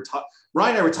time we were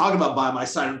Ryan and I were talking about By My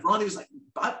Side, and Ronnie was like,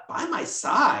 by My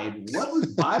Side? What was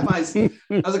By My Side?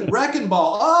 I was like, Wrecking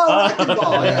Ball. Oh, Wrecking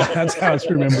Ball. Yeah, that's how it's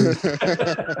remembered.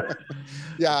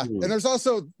 Yeah. And there's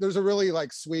a really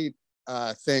like sweet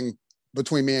thing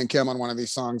between me and Kim on one of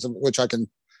these songs, which I can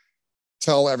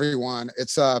tell everyone.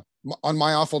 It's on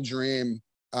My Awful Dream.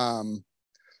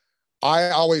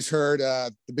 I always heard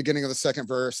the beginning of the second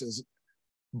verse is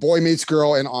boy meets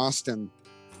girl in Austin.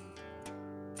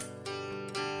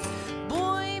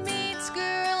 Boy meets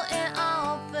girl in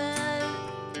Austin.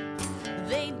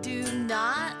 They do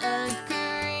not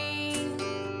agree,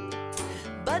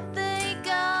 but they go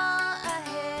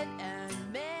ahead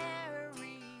and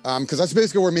marry. Because that's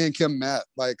basically where me and Kim met.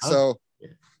 So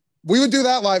we would do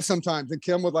that live sometimes, and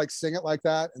Kim would like sing it like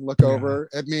that and look over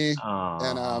at me.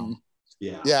 And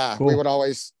Cool. we would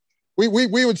always we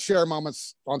would share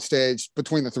moments on stage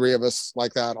between the three of us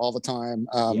like that all the time.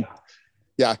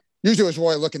 Usually it was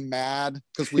Roy looking mad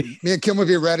because me and Kim would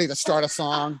be ready to start a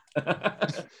song.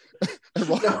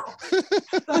 No,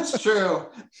 that's true.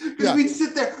 Because we'd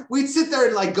sit there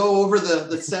and like go over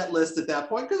the set list at that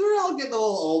point, because we're all getting a little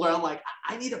older. I'm like,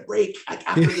 I need a break, like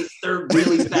after this third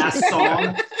really fast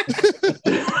song.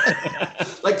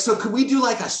 Like, so could we do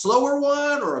like a slower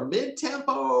one or a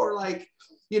mid-tempo, or like,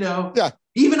 you know,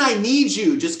 even I Need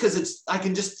You, just because I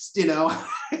can just, you know,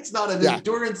 it's not an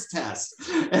endurance test.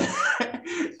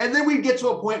 And then we get to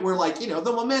a point where, like, you know,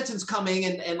 the momentum's coming,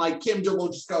 and like Kim will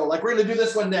just go like, we're gonna do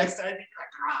this one next. And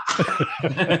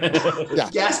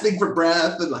gasping for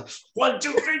breath and like 1,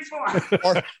 2, 3,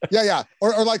 4.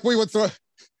 Or like we would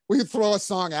throw a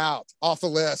song out off the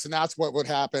list, and that's what would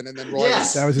happen. And then Roy,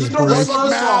 that was his throw the slow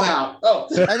song out. Oh,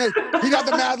 and then he got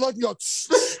the mad look and go.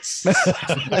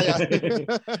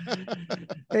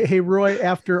 Hey, Roy,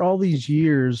 after all these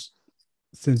years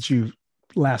since you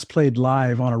last played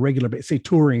live on a regular basis, say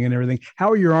touring and everything, how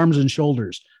are your arms and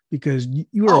shoulders? Because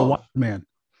you were a wild man.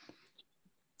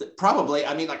 Probably.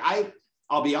 I mean, like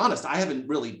I'll be honest, I haven't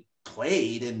really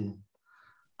played, and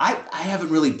I haven't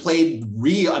really played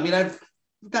real. I mean, I've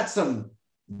got some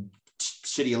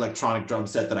shitty electronic drum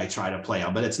set that I try to play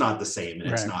on, but it's not the same,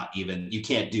 and it's not even, you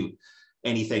can't do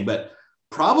anything. But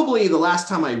probably the last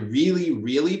time I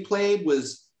really played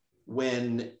was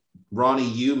when Ronnie,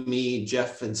 you, me,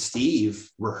 Jeff, and Steve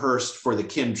rehearsed for the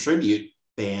Kim tribute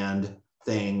band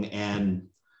thing, and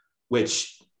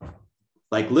which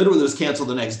like literally was canceled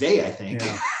the next day, I think.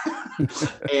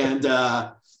 And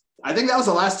I think that was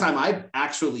the last time I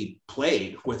actually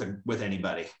played with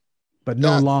anybody. But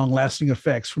no long-lasting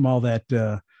effects from all that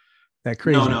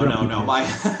crazy. No.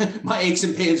 My aches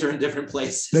and pains are in different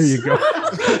places. There you go.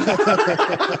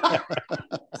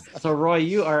 So Roy,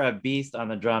 you are a beast on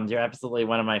the drums. You're absolutely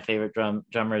one of my favorite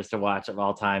drummers to watch of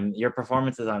all time. Your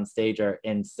performances on stage are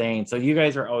insane. So you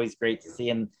guys are always great to see,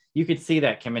 and you could see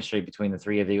that chemistry between the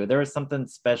three of you. There was something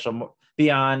special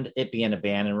beyond it being a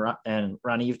band. And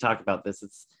Ronnie, you've talked about this.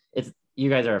 It's you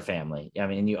guys are a family. I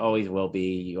mean, you always will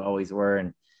be. You always were,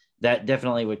 and that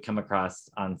definitely would come across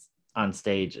on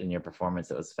stage in your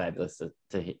performance. It was fabulous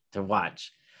to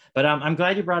watch. But I'm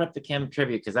glad you brought up the Kim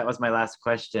tribute, because that was my last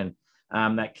question.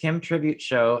 That Kim tribute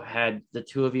show had the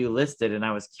two of you listed, and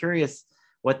I was curious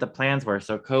what the plans were.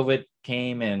 So COVID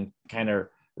came and kind of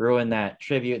ruined that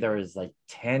tribute. There was like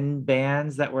 10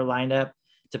 bands that were lined up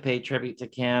to pay tribute to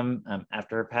Kim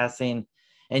after her passing,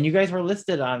 and you guys were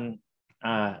listed on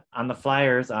the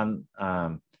flyers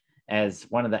as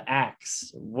one of the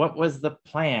acts. What was the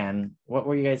plan? What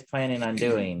were you guys planning on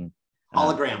doing?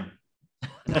 Hologram.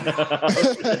 like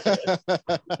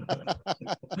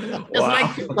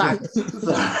your luck.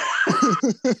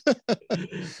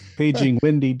 Paging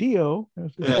Wendy Dio.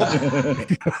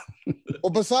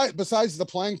 Well, besides the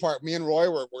playing part, me and Roy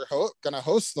were going to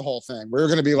host the whole thing. We were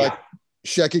going to be like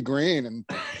Shecky Green and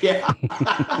Yeah.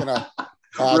 you know,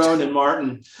 Roan and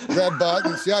Martin. Red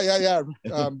Buttons. Yeah.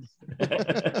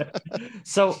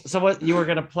 So what you were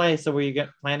gonna play? So were you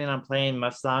planning on playing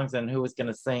Muff songs, and who was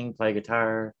gonna sing, play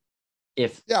guitar?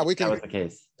 If we can. that was the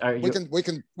case,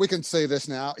 We can say this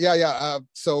now. Yeah.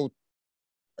 So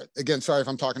again, sorry if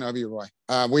I'm talking over you, Roy.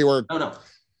 We were. No.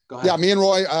 Go ahead. Yeah, me and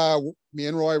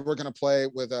Roy were going to play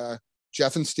with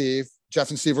Jeff and Steve. Jeff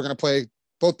and Steve were going to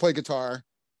both play guitar.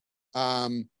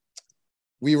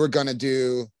 We were going to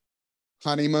do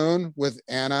Honeymoon with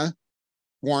Anna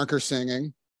Warnker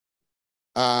singing.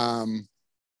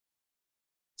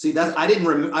 See, that I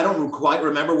don't quite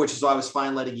remember, which is why I was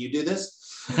fine letting you do this.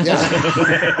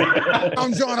 Yeah.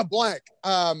 I'm drawing a blank.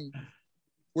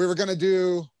 We were going to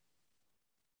do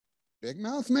Big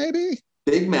Mouth, maybe?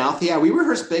 Big Mouth. Yeah, we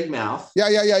rehearsed Big Mouth.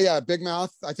 Yeah. Big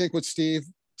Mouth, I think, with Steve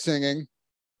singing.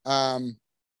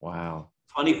 Wow.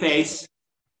 Funny Face.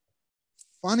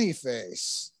 Funny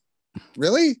Face.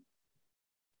 Really?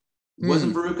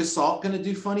 Wasn't Veruca Salt going to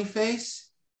do Funny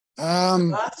Face?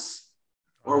 Us?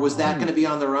 Or was that going to be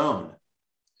on their own?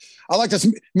 I like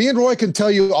this. Me and Roy can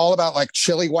tell you all about like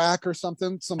Chili Whack or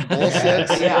something, some bullshit.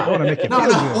 Yeah. I want to make it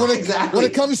No, exactly. When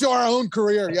it comes to our own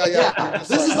career, yeah.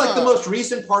 This is like the most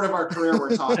recent part of our career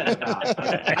we're talking about.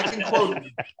 I can quote.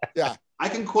 Yeah. I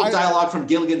can quote dialogue from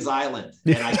Gilligan's Island,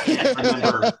 and I can't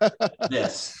remember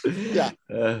this. Yeah.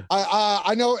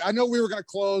 I know we were going to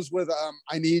close with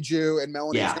I Need You, and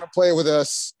Melanie was going to play with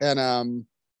us, and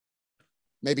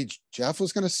maybe Jeff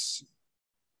was going to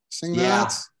sing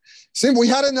that. See, we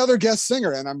had another guest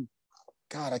singer, and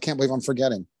I can't believe I'm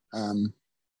forgetting.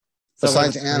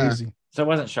 Besides Anna. Crazy. So it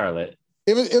wasn't Charlotte.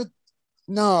 It was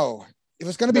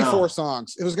going to be 4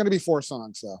 songs. It was going to be 4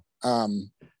 songs, though.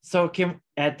 So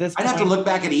at this point, I'd have to look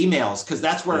back at emails because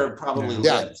that's where it probably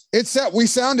lives. We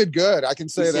sounded good. I can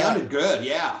say that. Sounded good.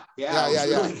 Yeah.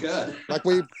 Really good. Like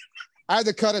I had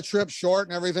to cut a trip short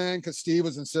and everything because Steve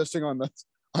was insisting on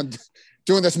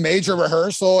doing this major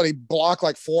rehearsal, and he blocked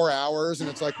like 4 hours, and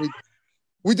it's like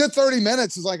we did 30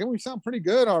 minutes. It's like, we sound pretty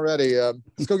good already.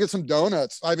 Let's go get some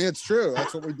donuts. I mean, it's true.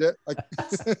 That's what we did. Like,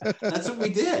 that's what we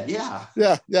did. Yeah.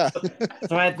 Yeah.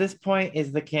 So at this point,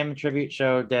 is the Kim tribute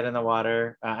show dead in the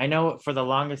water? I know for the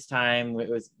longest time it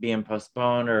was being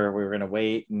postponed, or we were going to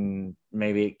wait and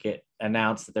maybe get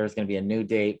announced that there was going to be a new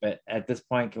date. But at this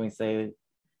point, can we say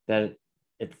that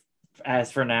it's,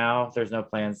 as for now, there's no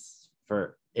plans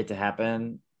for it to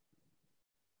happen?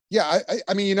 Yeah.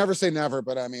 I mean, you never say never,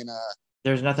 but I mean,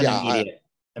 there's nothing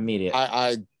immediate.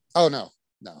 No.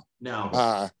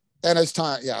 And as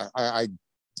time,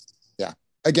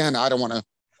 again, I don't want to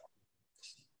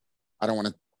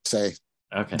say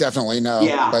definitely no.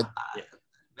 Yeah. But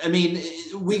I mean,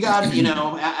 we got,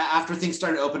 after things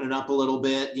started opening up a little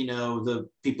bit, the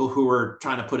people who were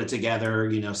trying to put it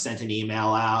together, sent an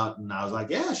email out, and I was like,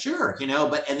 yeah, sure.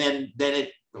 But then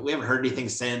we haven't heard anything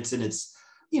since, and it's,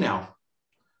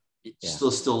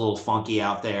 still a little funky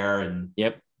out there, and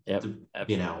the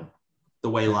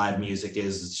way live music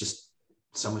is, it's just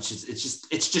so much.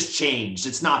 It's just changed.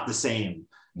 It's not the same,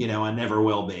 and never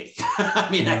will be. I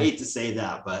mean, I hate to say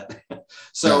that, but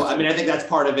so I mean, I think that's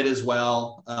part of it as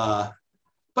well.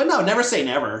 But no, never say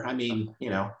never. I mean,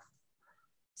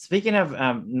 Speaking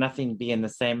of nothing being the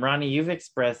same, Ronnie, you've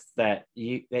expressed that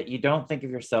you don't think of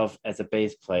yourself as a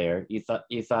bass player. You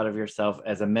thought of yourself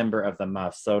as a member of the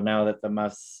Muffs. So now that the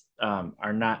Muffs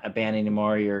are not a band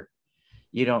anymore, you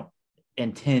don't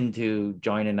intend to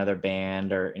join another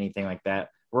band or anything like that.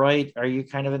 Roy, are you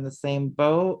kind of in the same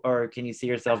boat, or can you see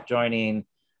yourself joining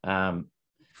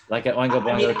like an Oingo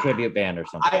Boingo tribute band or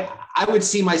something? I would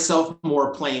see myself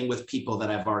more playing with people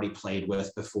that I've already played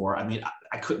with before. I mean,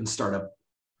 I couldn't start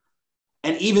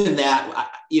and even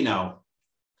that,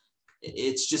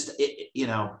 it's just,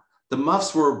 the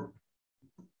Muffs were,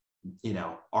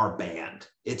 our band.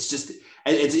 It's just,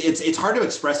 it's hard to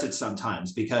express it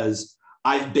sometimes because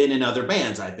I've been in other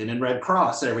bands. I've been in Red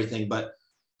Cross and everything, but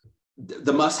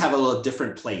the Muffs have a little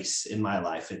different place in my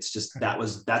life. It's just,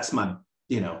 that's my,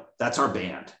 that's our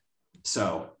band.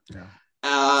 So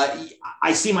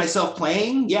I see myself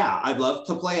playing. Yeah, I'd love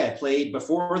to play. I played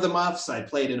before the Muffs. I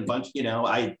played in a bunch,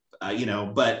 but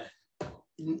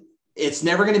it's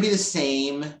never going to be the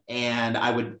same. And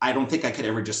I don't think I could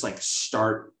ever just like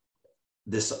start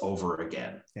this over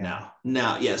again.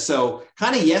 No. Yeah. So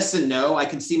kind of yes and no. I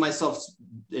can see myself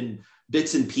in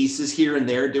bits and pieces here and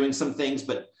there doing some things,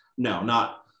 but No,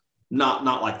 not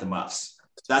like the Muffs.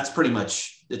 That's pretty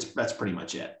much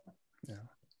it.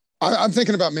 I'm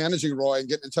thinking about managing Roy and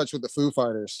getting in touch with the Foo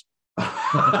Fighters. So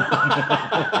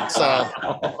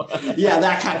yeah,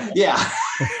 that kind. Yeah,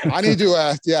 I need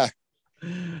to. Yeah,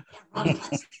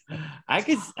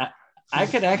 I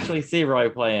could actually see Roy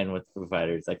playing with Foo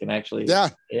Fighters. I can actually. Yeah.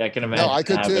 I can imagine. No, I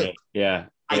could too. It. Yeah.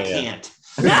 I can't.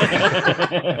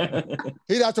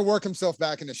 He'd have to work himself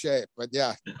back into shape, but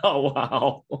yeah. Oh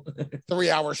wow.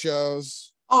 3-hour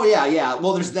shows. Oh yeah.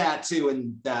 Well, there's that too,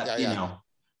 and that you know.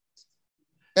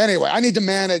 Anyway, I need to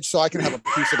manage so I can have a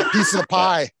piece of the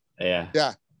pie. Yeah.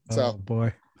 Yeah. So Oh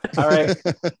boy. All right.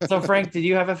 So Frank, did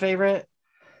you have a favorite?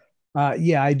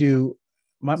 Yeah, I do.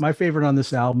 My favorite on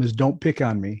this album is "Don't Pick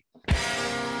on Me."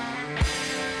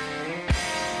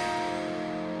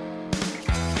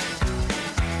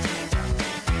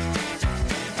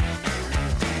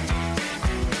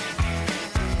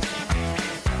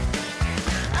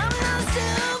 I'm not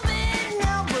stupid,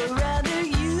 no, but rather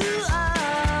you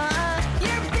are.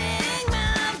 Your big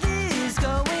mouth is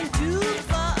going too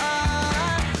far,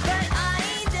 but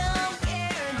I don't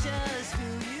care just who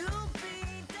you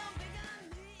be. Don't pick on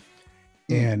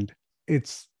me. And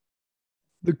it's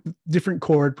the different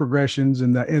chord progressions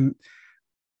and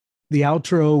the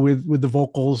outro with the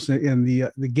vocals and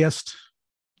the guest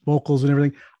vocals and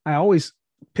everything. I always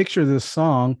picture this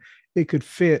song. It could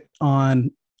fit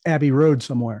on Abbey Road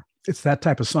somewhere. It's that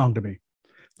type of song to me.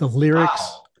 The lyrics.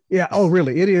 Wow. Yeah. Oh,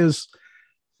 really? It is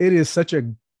such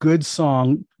a good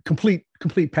song, complete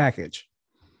package.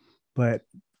 But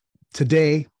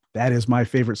today, that is my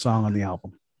favorite song on the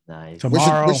album. Nice.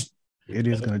 Tomorrow, it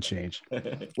is going to change.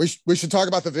 we should talk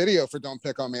about the video for "Don't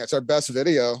Pick on Me." It's our best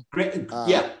video. Great,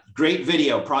 great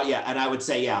video. And I would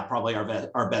say, probably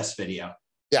our best video.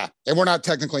 Yeah, and we're not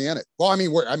technically in it. Well, I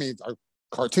mean, our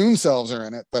cartoon selves are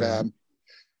in it, but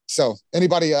so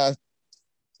anybody, if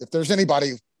there's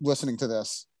anybody listening to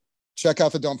this, check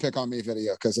out the "Don't Pick on Me"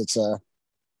 video because it's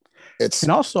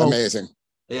And also, amazing.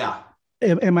 Yeah.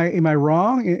 am I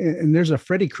wrong? And there's a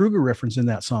Freddy Krueger reference in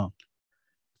that song.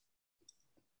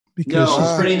 Because No,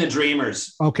 it's Pretty in the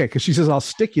Dreamers. okay, because she says, "I'll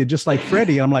stick you just like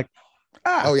Freddy." I'm like,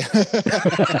 Oh yeah.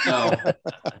 No,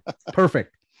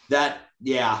 perfect.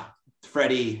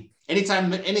 Freddie.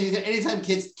 Anytime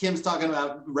Kim's talking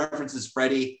about references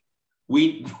Freddie,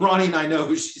 Ronnie and I know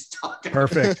who she's talking about.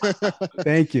 Perfect.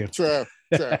 Thank you. True.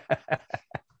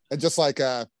 And just like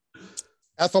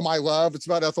Ethel, my love, it's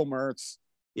about Ethel Mertz.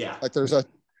 Yeah. Like there's a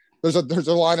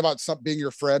line about something being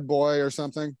your Fred boy or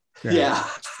something. Yeah.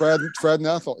 Fred and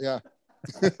Ethel. Yeah.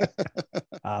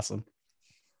 Awesome.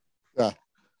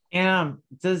 And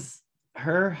does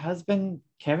her husband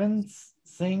Kevin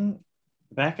sing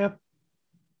backup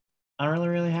on Really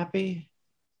Really Happy?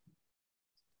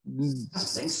 I don't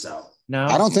think so. No,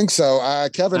 I don't think so.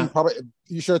 Kevin, No. probably.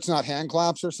 You sure it's not hand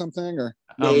claps or something, or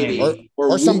Maybe.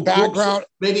 or some background?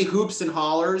 Maybe hoops and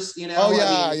hollers, you know? Oh yeah,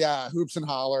 I mean, yeah, hoops and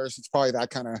hollers. It's probably that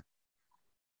kind of.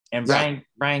 And Yeah.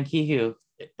 Brian Kehoe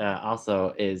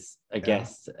also is a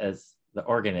guest as the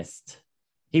organist.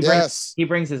 He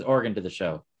brings his organ to the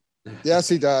show. Yes,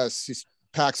 he does. He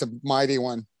packs a mighty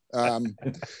one.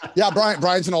 Yeah,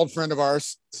 Brian's an old friend of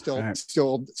ours.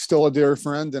 Still a dear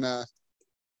friend, and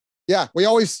yeah,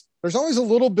 there's always a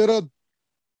little bit of,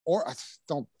 or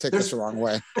don't take this the wrong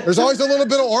way. There's always a little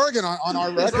bit of organ on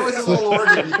our There's record. always a little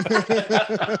organ.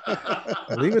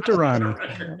 Leave it to Ronnie.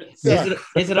 Yeah.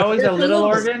 Is it always a little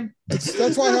organ?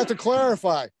 That's why I have to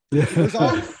clarify. There's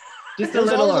always, Just a there's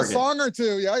little always organ. a song or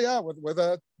two. Yeah,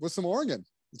 with some organ.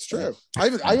 It's true.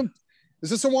 Is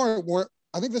this the one where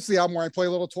I think this is the album where I play a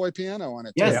little toy piano on it?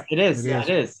 too. Yes, it is. It It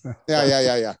is.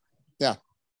 Yeah.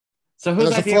 So whose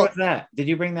There's a idea flo- was that? Did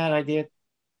you bring that idea?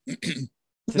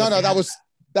 No,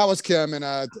 that was Kim and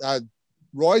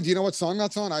Roy. Do you know what song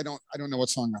that's on? I don't know what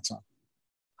song that's on.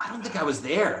 I don't think I was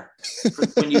there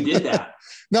when you did that.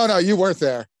 No, you weren't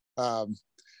there.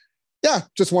 Yeah,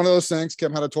 just one of those things.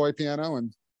 Kim had a toy piano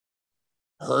and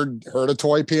heard a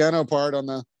toy piano part on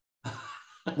the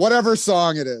whatever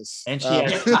song it is. And she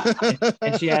asked you.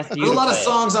 There's a to lot of play it.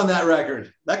 songs on that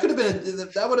record. That would have been a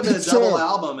It's double true.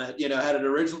 album. Had it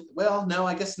original. Well, no,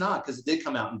 I guess not because it did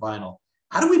come out in vinyl.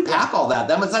 How do we pack all that?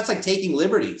 That's like taking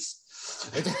liberties.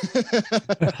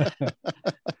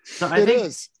 So I It think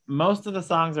is. most of the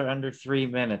songs are under 3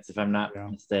 minutes, if I'm not Yeah.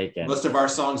 mistaken. Most of our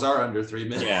songs are under 3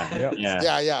 minutes. Yeah,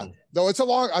 yeah. Yeah. Though it's a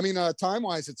long. I mean, time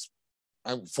wise, it's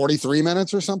 43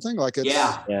 minutes or something. Like it's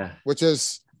Yeah. which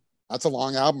is that's a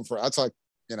long album for. That's like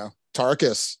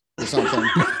Tarkus or something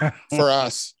for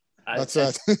us.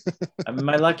 That's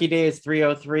My lucky day is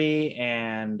 303,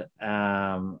 and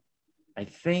I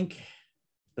think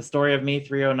The Story of Me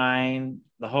 309,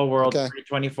 The Whole World Okay.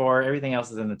 324. Everything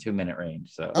else is in the 2-minute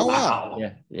range. So Oh, wow.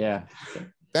 yeah.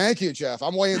 Thank you, Jeff.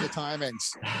 I'm way into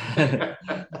timings.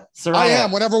 Soraya, I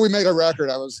am. Whenever we made a record,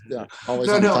 I was always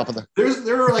on top of the.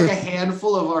 There are like a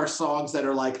handful of our songs that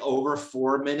are like over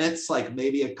 4 minutes, like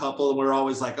maybe a couple, and we're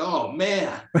always like, oh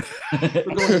man,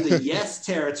 we're going to the yes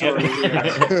territory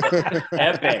here.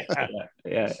 Epic.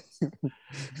 Yeah.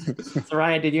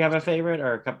 Soraya, did you have a favorite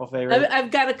or a couple favorites? I've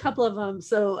got a couple of them.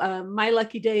 So My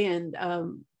Lucky Day and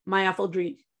My Awful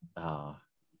Dream. Oh.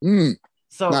 Mm,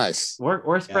 So nice.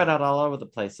 we're spread out all over the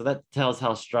place. So that tells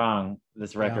how strong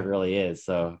this record really is.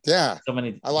 So Yeah. so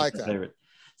many I like that. favorites.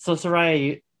 So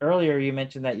Soraya, earlier you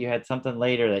mentioned that you had something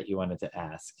later that you wanted to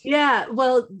ask. Yeah,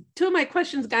 well, two of my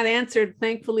questions got answered,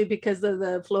 thankfully, because of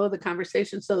the flow of the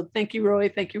conversation. So thank you, Roy.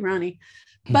 Thank you, Ronnie.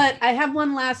 But I have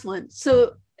one last one.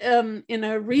 So in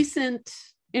a recent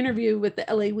interview with the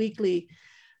LA Weekly,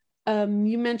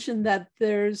 you mentioned that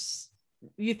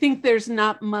you think there's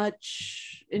not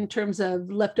much in terms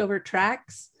of leftover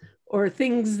tracks or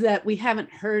things that we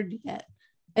haven't heard yet.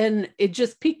 And it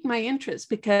just piqued my interest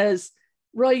because,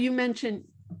 Roy, you mentioned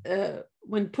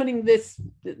when putting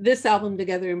this album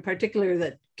together in particular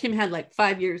that Kim had like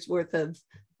 5 years worth of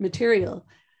material.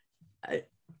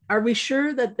 Are we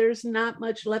sure that there's not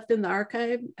much left in the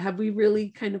archive? Have we really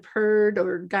kind of heard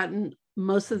or gotten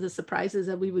most of the surprises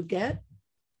that we would get?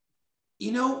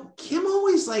 You know, Kim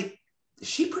always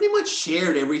she pretty much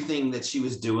shared everything that she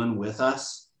was doing with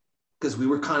us because we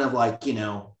were kind of like,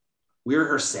 we were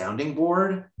her sounding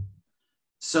board.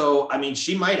 So, I mean,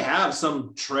 she might have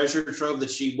some treasure trove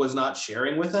that she was not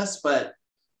sharing with us, but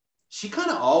she kind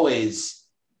of always,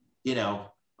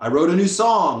 I wrote a new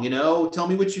song, tell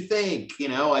me what you think.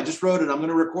 I just wrote it. I'm going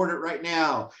to record it right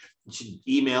now. And she'd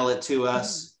email it to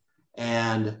us.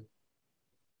 And,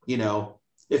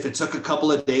 if it took a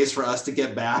couple of days for us to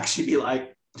get back, she'd be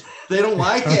like, they don't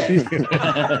like it.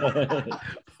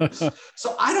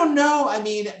 So I don't know. I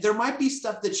mean, there might be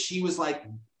stuff that she was like,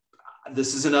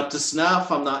 this isn't up to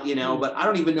snuff. I'm not, but I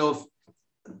don't even know if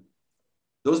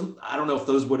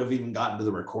those would have even gotten to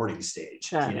the recording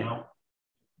stage, Yeah.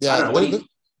 I don't know.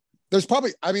 There's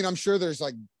probably, I'm sure there's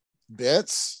like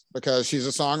bits because she's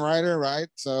a songwriter, right?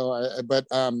 So,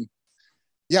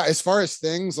 as far as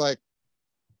things like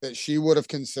that she would have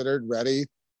considered ready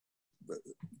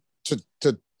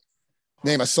to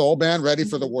name a soul band ready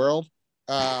for the world.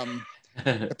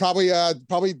 Probably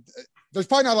there's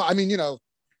probably not a lot. I mean,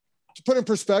 to put in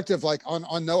perspective, like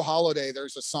on No Holiday,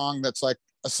 there's a song that's like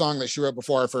a song that she wrote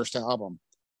before our first album.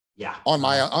 Yeah. On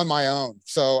my own.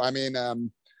 So, I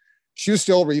mean, she was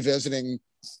still revisiting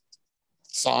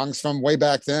songs from way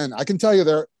back then. I can tell you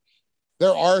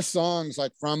there are songs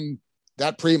like from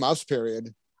that pre-Muffs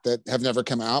period that have never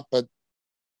come out, but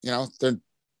they're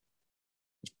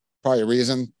probably a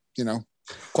reason,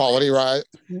 quality, right?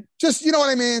 Just, you know what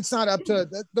I mean? It's not up to,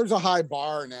 there's a high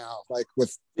bar now, like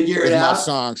with Muffs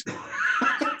songs.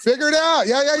 Figure it out.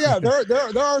 Yeah.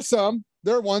 There are some.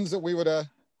 There are ones that we would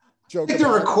joke I think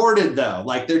they're recorded though.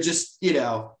 Like they're just,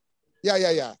 Yeah.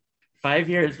 5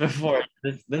 years before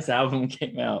this album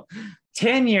came out.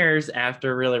 10 years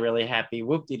after Really, Really Happy,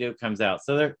 Whoop-De-Doo comes out.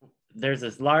 So there's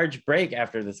this large break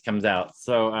after this comes out.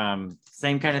 So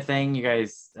same kind of thing. You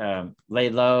guys lay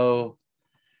low,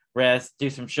 rest, do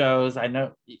some shows. I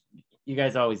know you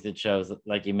guys always did shows,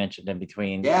 like you mentioned, in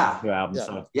between two albums. Yeah.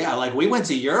 So. Yeah, like we went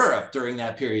to Europe during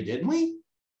that period, didn't we?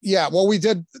 Yeah, well, we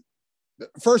did.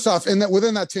 First off,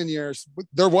 within that 10 years,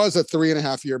 there was a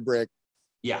 3.5 year break.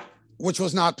 Yeah. Which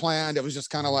was not planned. It was just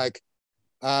kind of like,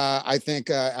 I think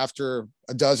after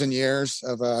a dozen years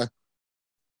of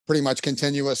pretty much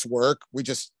continuous work,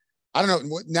 I don't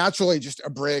know, naturally just a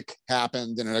break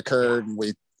happened and it occurred and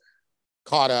we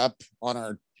caught up on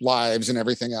our lives and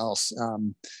everything else.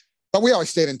 But we always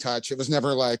stayed in touch. It was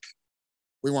never like,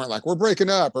 we weren't like, we're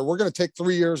breaking up or we're going to take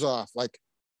 3 years off. Like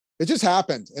it just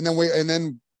happened. And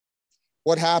then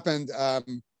what happened,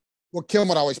 Kim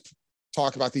would always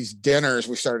talk about these dinners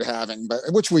we started having,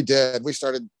 which we did. We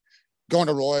started going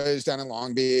to Roy's down in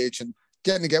Long Beach and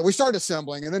getting together. We started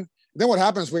assembling. And then what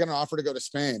happens, we got an offer to go to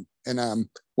Spain. And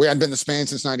we hadn't been to Spain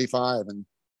since 95. And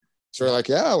so we're like,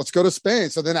 yeah, let's go to Spain.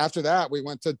 So then after that, we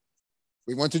went to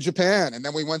Japan, and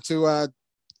then we went to,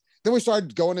 then we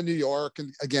started going to New York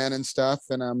again and stuff.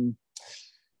 And,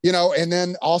 and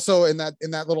then also in that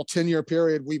little 10-year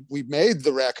period, we made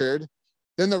the record.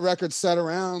 Then the record sat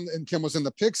around and Kim was in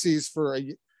the Pixies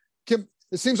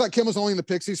it seems like Kim was only in the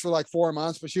Pixies for like 4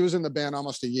 months, but she was in the band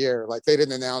almost a year. Like they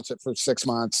didn't announce it for 6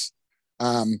 months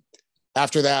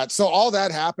after that. So all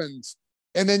that happened.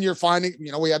 And then you're finding,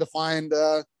 we had to find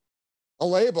a a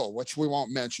label, which we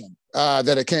won't mention,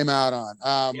 that it came out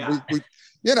on. Yeah. We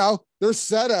you know, there's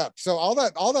setup. So all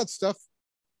that stuff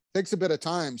takes a bit of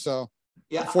time. So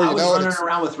Yeah, before I you was know it, running it's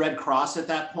around with Red Cross at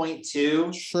that point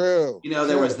too. true. You know,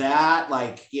 there was that,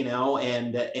 like, you know,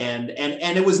 and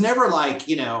it was never like,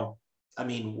 you know, I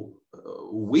mean,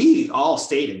 we all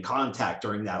stayed in contact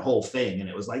during that whole thing, and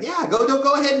it was like, yeah, go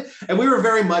ahead. And we were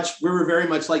very much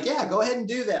like, yeah, go ahead and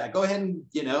do that. Go ahead and,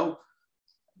 you know,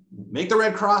 make the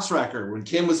Red Cross record. When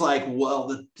Kim was like, well,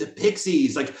 the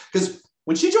Pixies, like, because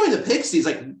when she joined the Pixies,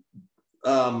 like,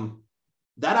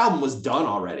 that album was done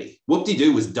already.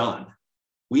 Whoop-de-doo was done.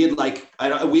 We had like,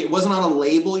 it wasn't on a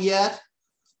label yet,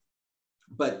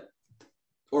 but,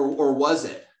 or was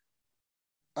it?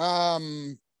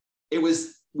 It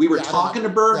was, we were talking to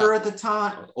Burger at the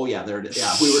time. Oh yeah, there it is.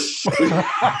 Yeah, we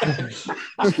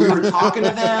were talking to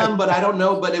them, but I don't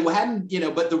know, but it hadn't, you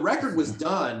know, but the record was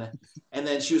done. And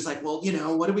then she was like, well, you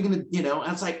know, what are we going to, you know, and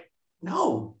I was like,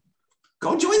 no,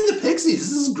 go join the Pixies.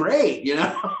 This is great, you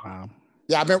know? Wow.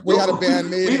 Yeah, I mean, we had a band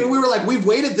meeting. We were like, we've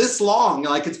waited this long.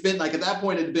 Like, it's been like, at that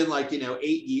point, it had been like, you know,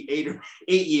 8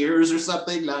 years or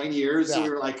something, 9 years. Yeah. So we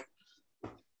were like,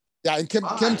 yeah, and Kim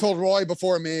told Roy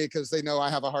before me, because they know I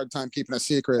have a hard time keeping a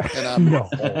secret. And No.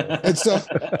 and so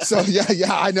yeah,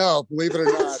 I know, believe it or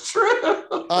not. it's true.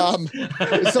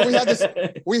 So we had this.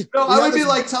 I would be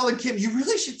like telling Kim, you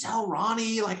really should tell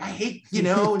Ronnie. Like, I hate, you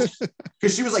know,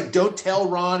 because she was like, don't tell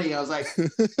Ronnie. I was like,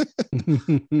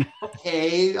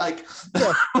 okay, like.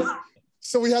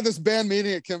 So we had this band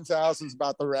meeting at Kim's house. It's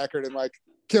about the record, and like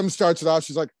Kim starts it off.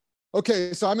 She's like,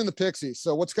 okay, so I'm in the Pixies.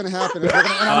 So what's going to happen? And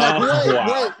I'm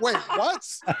like, wait, what?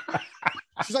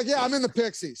 She's like, yeah, I'm in the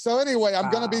Pixies. So anyway, I'm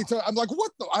going to be, I'm like,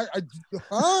 what the,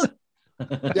 huh?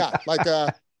 Yeah, like,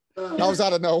 that was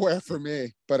out of nowhere for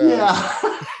me. But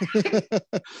no,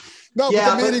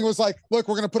 but the meeting was like, look,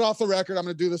 we're going to put off the record. I'm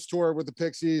going to do this tour with the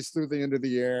Pixies through the end of the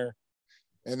year.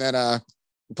 And then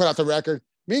we put out the record.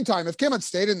 Meantime, if Kim had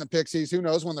stayed in the Pixies, who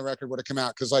knows when the record would have come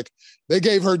out? Because like they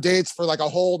gave her dates for like a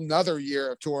whole nother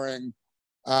year of touring,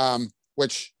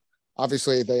 which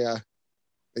obviously they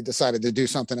decided to do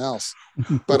something else.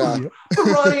 But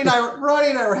Ronnie and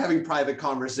I were having private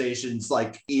conversations,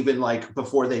 like even like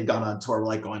before they'd gone on tour,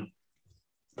 like going,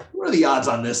 what are the odds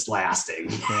on this lasting?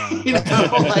 You know,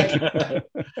 like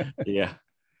yeah.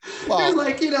 Well, there's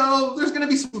like, you know, there's going to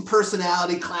be some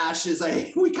personality clashes.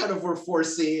 We kind of were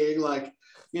foreseeing, like,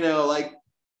 you know, like,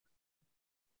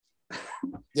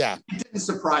 yeah, it didn't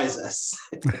surprise us.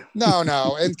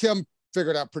 No. And Kim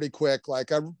figured out pretty quick,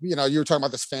 like, you know, you were talking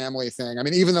about this family thing. I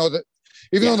mean, even though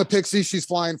in the Pixies, she's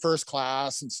flying first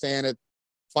class and staying at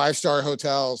 5-star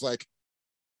hotels, like,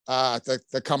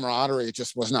 the camaraderie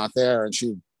just was not there. And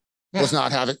she was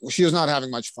not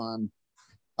having much fun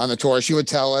on the tour. She would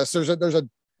tell us I've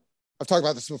talked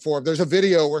about this before. There's a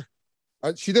video where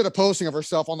she did a posting of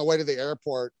herself on the way to the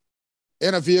airport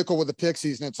in a vehicle with the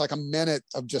Pixies, and it's like a minute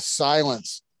of just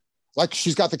silence. Like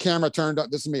she's got the camera turned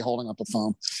on. This is me holding up a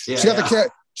phone. Yeah,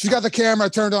 she's got the camera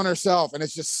turned on herself, and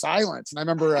it's just silence. And I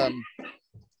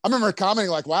remember commenting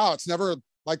like, "Wow, it's never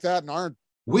like that in our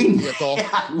vehicle."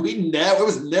 It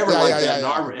was never like that in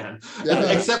our van.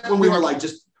 Except when we were like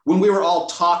when we were all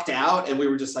talked out, and we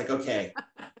were just like, okay,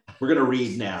 we're gonna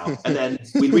read now, and then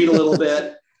we'd read a little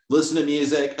bit, listen to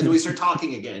music, and then we start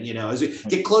talking again. You know, as we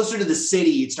get closer to the city,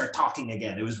 you'd start talking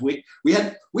again. It was we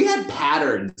had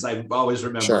patterns. I always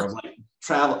remember of like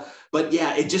travel, but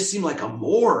yeah, it just seemed like a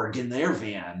morgue in their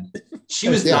van. She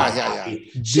was not happy.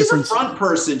 She's a front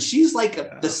person. She's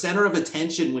like the center of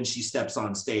attention when she steps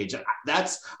on stage.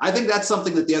 I think that's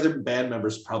something that the other band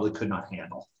members probably could not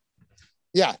handle.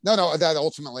 Yeah, no, that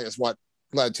ultimately is what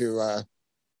led to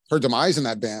her demise in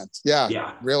that band.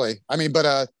 Yeah, really. I mean,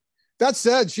 but that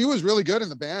said, she was really good in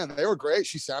the band. They were great.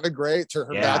 She sounded great. Her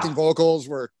backing vocals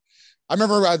were. I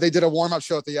remember they did a warm-up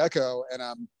show at the Echo,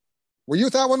 and were you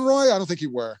at that one, Roy? I don't think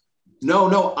you were.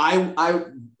 No, I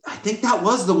think that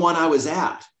was the one I was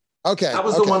at. Okay, that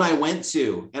was the one I went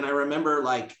to, and I remember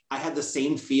like I had the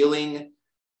same feeling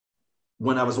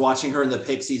when I was watching her in the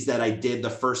Pixies that I did the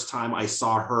first time I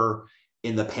saw her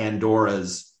in the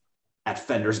Pandoras at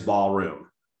Fender's Ballroom.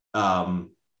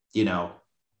 You know,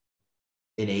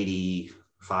 in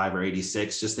 85 or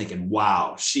 86, just thinking,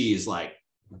 wow, she's like,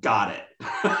 got it.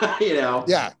 You know?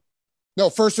 Yeah. No,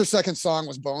 first or second song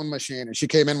was Bone Machine, and she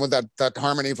came in with that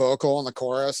harmony vocal in the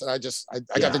chorus. And I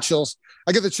got the chills.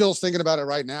 I get the chills thinking about it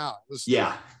right now.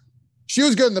 She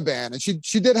was good in the band, and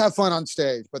she did have fun on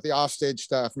stage, but the offstage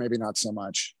stuff, maybe not so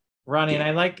much. Ronnie, and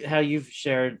I like how you've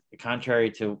shared,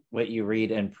 contrary to what you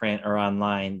read in print or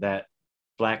online, that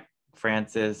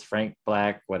Frank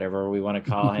Black, whatever we want to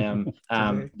call him,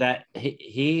 that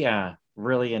he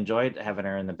really enjoyed having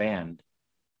her in the band.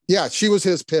 Yeah, she was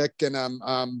his pick, and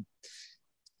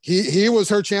he was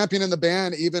her champion in the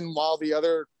band, even while the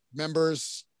other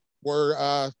members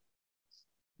were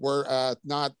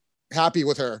not happy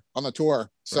with her on the tour.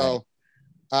 So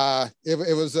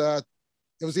it was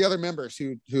the other members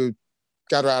who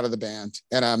got her out of the band.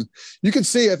 And you can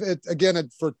see it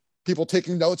for people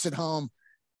taking notes at home.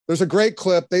 There's a great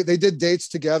clip. They did dates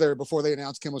together before they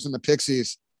announced Kim was in the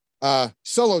Pixies,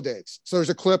 solo dates. So there's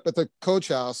a clip at the Coach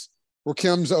House where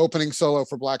Kim's opening solo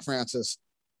for Black Francis.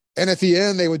 And at the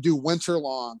end, they would do Winter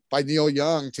Long by Neil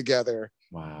Young together.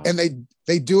 Wow. And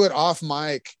they do it off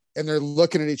mic, and they're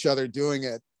looking at each other doing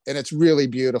it. And it's really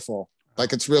beautiful.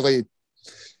 Like, it's really,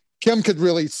 Kim could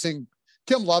really sing.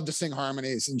 Kim loved to sing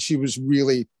harmonies, and she was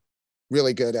really,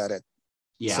 really good at it.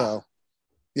 Yeah. So,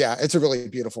 yeah, it's a really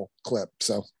beautiful clip.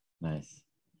 So Nice.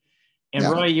 And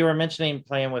Yeah. Roy, you were mentioning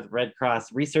playing with Red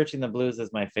Cross. Researching the Blues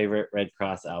is my favorite Red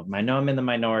Cross album. I know I'm in the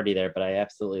minority there, but I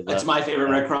absolutely love That's my favorite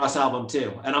that. Red Cross album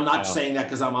too. And I'm not Wow. saying that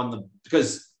because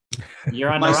You're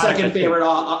on my Neurotica, second too.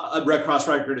 favorite Red Cross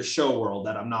record is Show World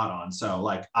that I'm not on. So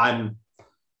like That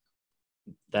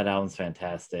album's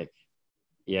fantastic.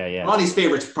 Yeah. Ronnie's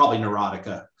favorite's probably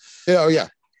Neurotica. oh yeah.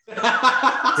 All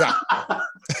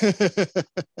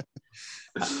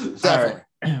right.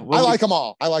 I like them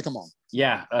all.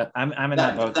 Yeah, I'm in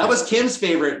that boat. That was Kim's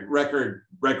favorite record,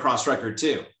 Red Cross record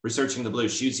too. Researching the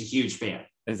Blues. She's a huge fan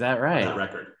Is that of right? that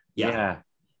record. Yeah.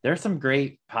 There's some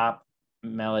great pop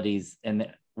melodies in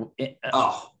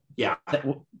Oh, yeah.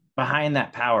 behind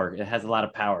that power. It has a lot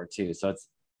of power too. So it's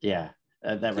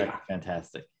that record's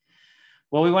fantastic.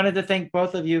 Well, we wanted to thank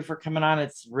both of you for coming on.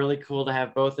 It's really cool to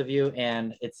have both of you,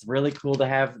 and it's really cool to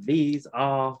have these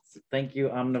all. So thank you,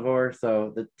 Omnivore.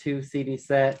 So the 2 CD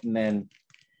set, and then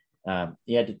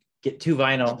you had to get 2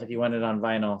 vinyl if you wanted it on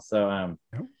vinyl. So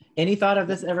any thought of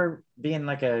this ever being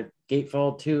like a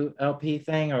gatefold 2 LP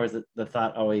thing, or is it the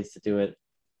thought always to do it?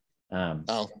 Not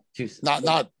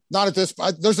at this.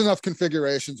 There's enough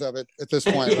configurations of it at this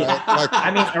point, right? Like,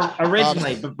 I mean,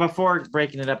 originally, but before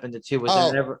breaking it up into 2, was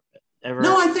there ever?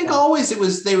 No, I think always it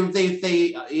was they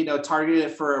targeted it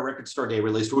for a record store day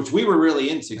release, which we were really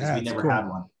into because we never had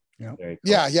one. Yeah. Very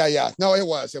cool. Yeah. No, it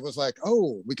was like,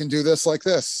 oh, we can do this like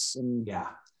this, and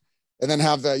then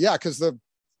have because the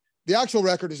actual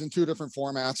record is in 2 different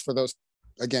formats for those,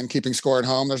 again, keeping score at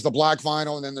home. There's the black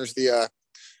vinyl, and then there's the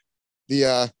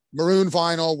maroon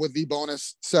vinyl with the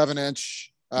bonus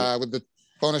 7-inch with the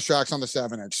bonus tracks on the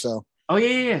 7-inch. So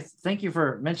Yes. Thank you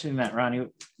for mentioning that, Ronnie.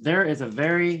 There is a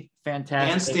very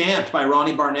fantastic And stamped by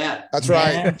Ronnie Barnett. that's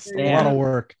right. A lot of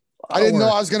work. I didn't know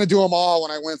I was going to do them all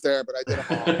when I went there, but I did them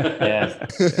all.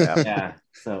 Yes. Yeah.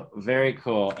 So very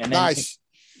cool. And then Nice.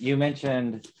 you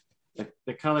mentioned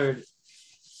the colored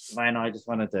vinyl. I just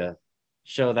wanted to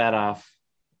show that off.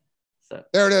 So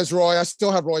There it is, Roy. I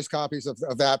still have Roy's copies of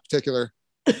that particular.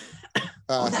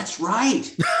 Oh, that's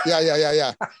right.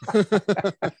 Yeah.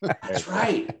 That's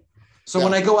right. So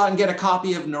when I go out and get a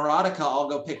copy of Neurotica, I'll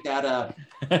go pick that up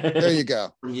There you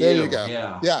go. from you. There you go.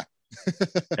 Yeah.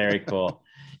 very cool.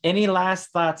 Any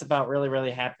last thoughts about Really,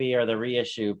 Really Happy or the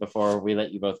reissue before we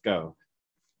let you both go?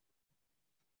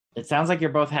 It sounds like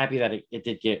you're both happy that it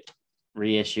did get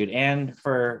reissued. And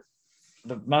for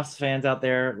the Muffs fans out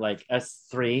there, like us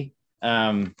 3,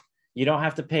 you don't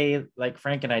have to pay like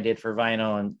Frank and I did for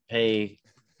vinyl and pay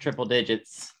triple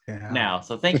digits now.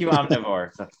 So thank you,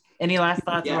 Omnivore. So any last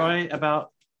thoughts, Roy,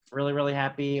 about Really, Really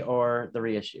Happy or the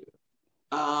reissue?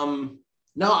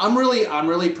 No, I'm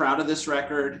really proud of this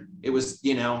record. It was,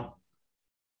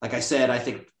 like I said, I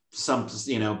think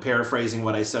paraphrasing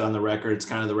what I said on the record, it's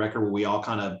kind of the record where we all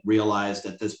kind of realized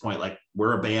at this point, like,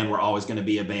 we're a band, we're always going to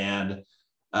be a band.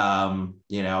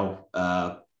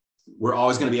 We're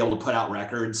always going to be able to put out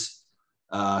records.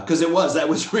 Cause that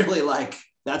was really like,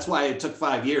 that's why it took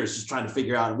 5 years just trying to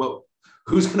figure out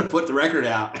who's going to put the record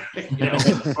out,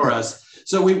 for us.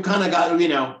 So we've kind of got,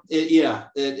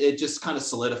 it just kind of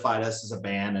solidified us as a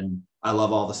band, and I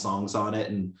love all the songs on it.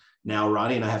 And now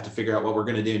Ronnie and I have to figure out what we're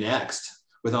going to do next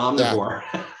with Omnivore.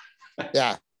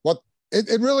 Yeah. Well,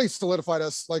 it really solidified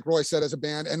us, like Roy said, as a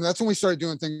band. And that's when we started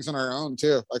doing things on our own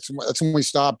too. Like, that's when we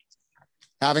stopped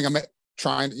having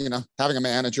having a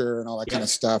manager and all that kind of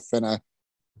stuff. And,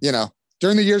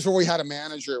 during the years where we had a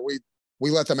manager, we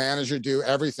let the manager do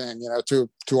everything, to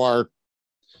our,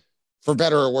 for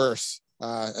better or worse.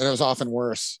 And it was often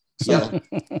worse. So,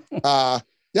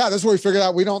 this is where we figured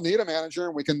out we don't need a manager,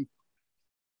 and we can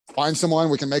find someone,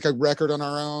 we can make a record on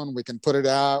our own. We can put it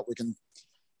out. We can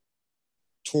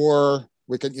tour.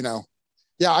 We can,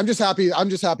 I'm just happy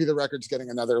the record's getting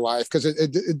another life, because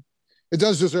it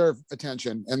does deserve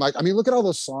attention. And look at all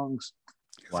those songs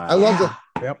Wow. I love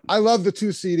Yep. I love the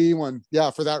 2 CD one.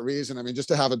 Yeah, for that reason. I mean, just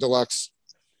to have a deluxe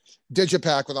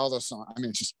digipack with all those songs. I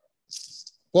mean, it just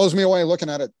blows me away looking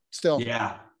at it still.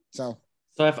 Yeah. So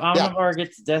So if Omnivore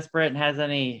gets desperate and has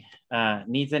any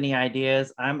needs any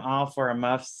ideas, I'm all for a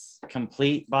Muffs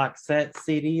complete box set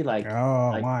CD, like Oh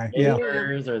like my, the yeah.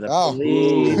 Neighbors or the Oh.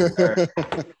 Police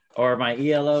or my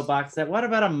ELO box set. What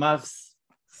about a Muffs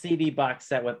CD box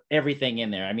set with everything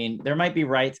in there? I mean, there might be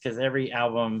rights because every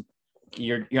album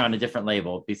you're on a different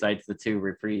label besides the 2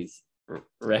 Reprise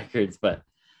records, but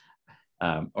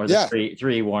or the Yeah.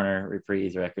 three Warner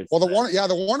Reprise records. Well,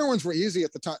 the Warner ones were easy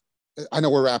at the time. I know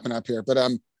we're wrapping up here, but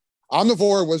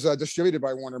Omnivore was distributed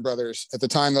by Warner Brothers at the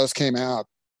time those came out,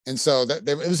 and so it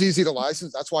was easy to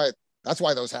license. That's why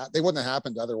those they wouldn't have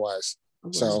happened otherwise.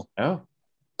 So Oh,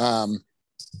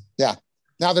 yeah,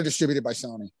 now they're distributed by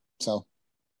Sony. So,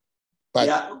 but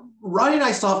yeah, Ronnie and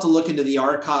I still have to look into the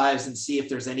archives and see if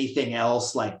there's anything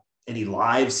else, like any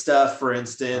live stuff, for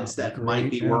instance, that might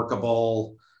be great, yeah.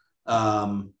 workable.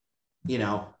 You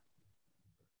know,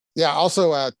 yeah,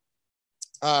 also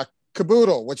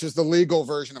Caboodle, which is the legal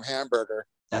version of Hamburger.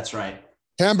 that's right.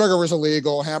 Hamburger was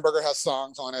illegal. Hamburger has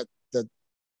songs on it that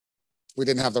we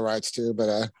didn't have the rights to,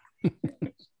 but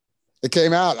it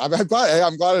came out. I'm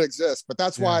glad it exists. But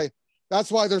that's why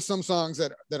there's some songs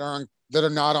that are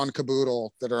not on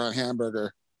Caboodle that are on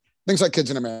Hamburger. Things like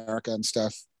Kids in America and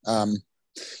stuff.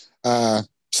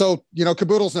 So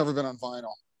Caboodle's never been on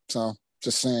vinyl. So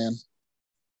just saying.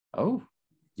 oh,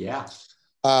 Yeah.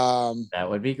 that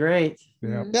would be great.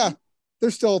 Yeah. Yeah,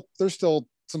 there's still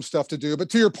some stuff to do. But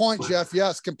to your point, Jeff,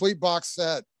 yes, complete box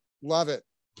set. Love it.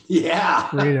 Yeah.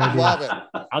 Great idea. Love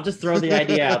it. I'll just throw the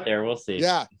idea out there. We'll see.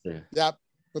 Yeah. We'll see. Yep.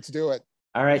 Let's do it.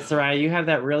 All right, Soraya, you have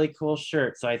that really cool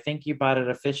shirt. So I think you bought it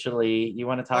officially. You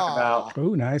want to talk Aw. about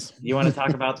Oh, nice.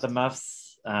 the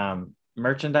Muffs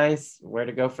merchandise? Where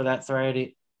to go for that,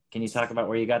 Soraya? Can you talk about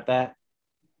where you got that?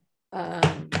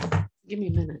 Give me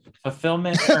a minute.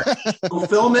 Fulfillment. merch.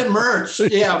 Fulfillment merch.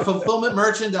 Yeah. Fulfillment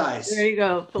merchandise. There you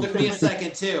go. Took me a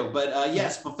second too, but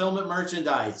yes, fulfillment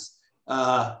merchandise.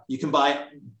 You can buy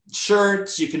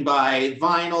shirts, you can buy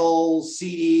vinyl,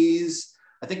 CDs.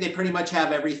 I think they pretty much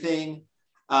have everything.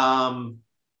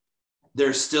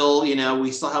 There's still,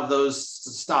 we still have those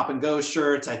stop and go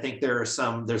shirts. I think there's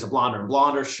a blonder and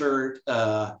blonder shirt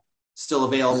still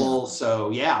available.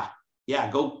 So yeah,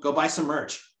 go buy some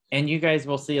merch. And you guys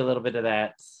will see a little bit of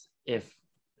that if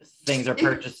things are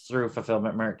purchased through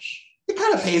fulfillment merch. It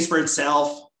kind of pays for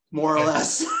itself, more or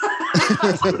less.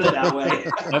 Put it that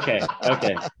way. Okay.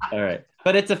 All right.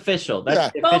 But it's official.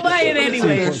 That's Yeah. Go buy it It's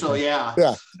anyway. official, yeah.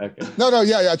 Okay. No,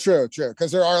 yeah, true.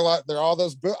 Because there are all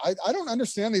those. I don't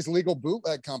understand these legal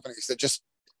bootleg companies that just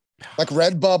like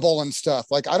Redbubble and stuff.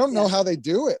 Like I don't know how they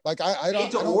do it. Like I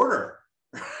Made don't. to order.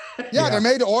 Yeah, they're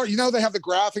made to order. They have the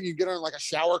graphic. You get on like a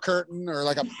shower curtain or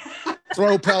like a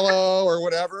throw pillow or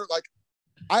whatever. Like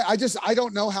I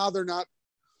don't know how they're not.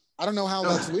 I don't know how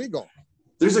that's legal.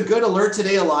 There's a good Alert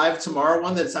Today Alive Tomorrow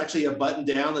one that's actually a button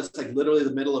down that's like literally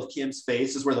the middle of Kim's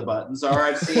face is where the buttons are.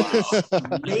 I've seen it.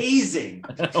 Amazing.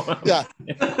 Yeah.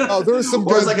 Oh, there was some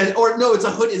Or good. it's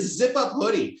a hoodie, it's a zip up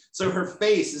hoodie. So her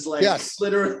face is like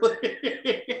literally.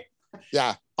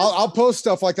 Yeah, I'll post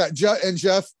stuff like that. And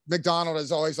Jeff McDonald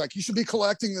is always like, you should be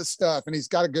collecting this stuff, and he's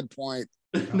got a good point.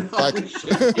 No, Like, it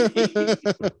should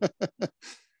be.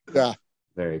 yeah.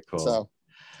 Very cool. So,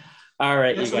 all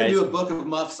right, That's you when I guys. do a book of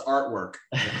Muff's artwork.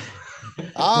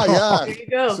 yeah, There you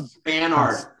go. Fan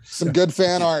art. some good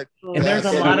fan art. And there's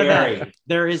a Yeah, lot of very.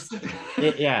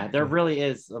 that. There really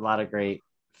is a lot of great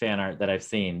fan art that I've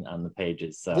seen on the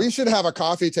pages. So We should have a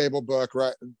coffee table book,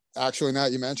 right? Actually, now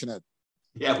that you mention it,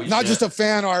 Yeah, we not should. just a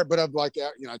fan art, but of like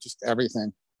just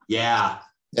everything. Yeah.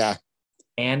 Yeah,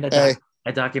 and Hey.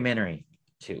 a documentary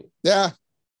too. yeah.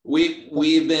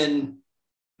 We've been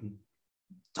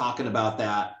talking about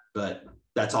that, but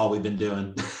that's all we've been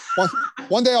doing.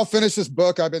 One day I'll finish this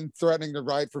book I've been threatening to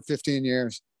write for 15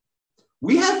 years.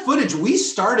 We have footage. We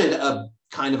started a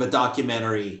kind of a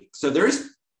documentary. So there's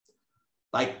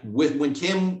like when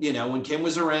Kim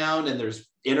was around, and there's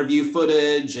interview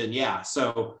footage, and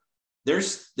so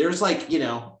there's like,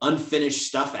 unfinished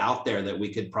stuff out there that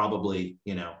we could probably,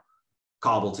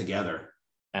 cobble together.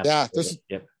 Yeah,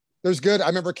 Yep. There's good. I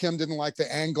remember Kim didn't like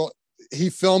the angle. He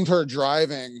filmed her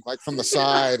driving like from the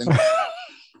side, and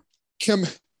Kim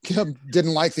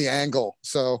didn't like the angle.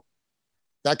 So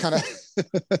that kind of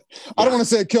I don't want to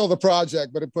say it killed the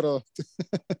project, but it put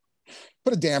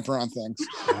a damper on things.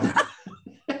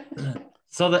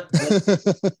 So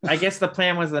I guess the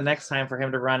plan was the next time for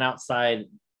him to run outside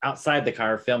outside the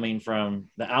car, filming from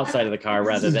the outside of the car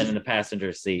rather than in the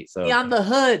passenger seat. So Beyond the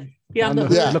hood. Beyond the On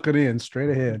hood. Yeah. looking in straight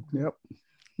ahead. Yep.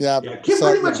 Yeah. Yeah, Kim So-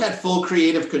 pretty much had full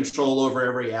creative control over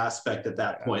every aspect at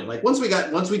that point. Like once we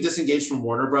disengaged from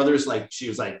Warner Brothers, like she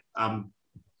was like,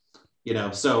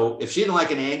 so if she didn't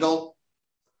like an angle,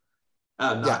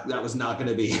 that was not going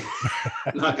to be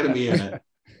in it.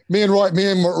 Me and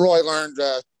Roy learned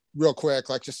real quick,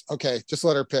 like just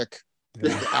let her pick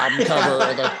the album cover. Or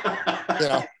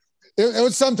the, it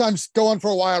would sometimes go on for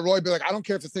a while. Roy would be like, I don't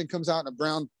care if the thing comes out in a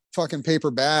brown fucking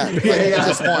paper bag. Like, at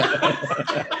this point.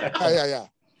 Yeah.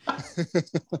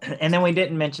 and then we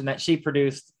didn't mention that she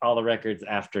produced all the records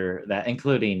after that,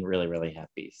 including Really, Really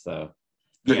Happy. So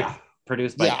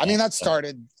produced by I mean, that so.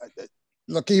 started.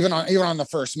 Look, even on the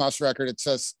first Muffs record, it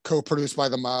says co-produced by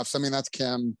the Muffs. I mean, that's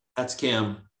Kim. That's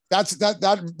Kim.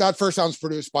 That first album's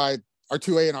produced by our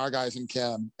two A&R guys and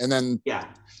Kim, and then the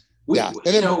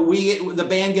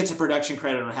band gets a production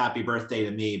credit on Happy Birthday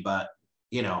to Me, but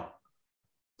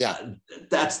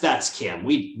that's Kim.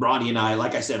 Ronnie and I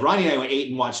went ate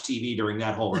and watched TV during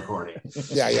that whole recording.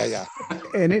 yeah.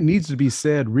 And it needs to be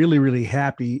said, Really, Really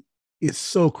Happy is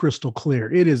so crystal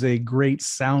clear. It is a great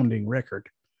sounding record.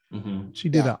 Mm-hmm. She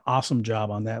did an awesome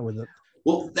job on that with it.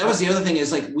 Well, that was the other thing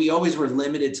is like we always were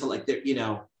limited to like I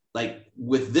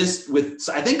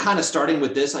think kind of starting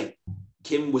with this, like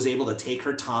Kim was able to take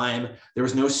her time. There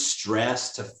was no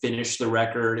stress to finish the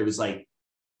record. It was like,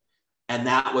 and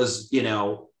that was,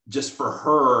 just for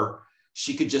her,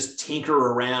 she could just tinker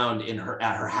around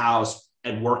at her house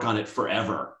and work on it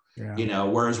forever. Yeah.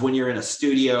 Whereas when you're in a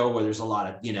studio where there's a lot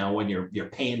of, when you're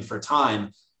paying for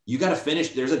time, you got to finish,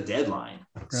 there's a deadline.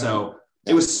 Right. So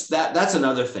it was that's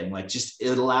another thing, like just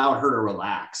it allowed her to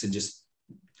relax and just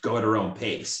go at her own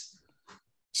pace.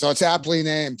 So it's aptly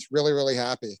named Really, Really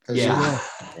Happy. Yeah.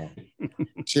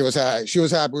 She was happy.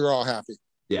 We were all happy.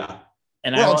 Yeah.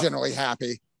 And we're all generally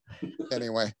happy.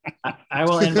 Anyway, I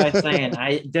will end by saying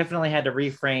I definitely had to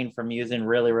refrain from using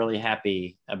Really, Really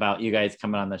Happy about you guys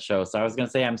coming on the show. So I was going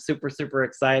to say I'm super, super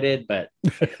excited, but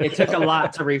it took a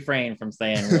lot to refrain from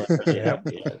saying Really, Really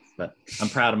Happy. But I'm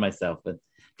proud of myself. But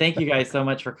thank you guys so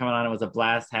much for coming on. It was a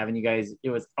blast having you guys.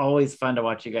 It was always fun to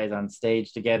watch you guys on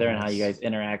stage together and how you guys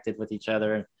interacted with each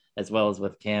other as well as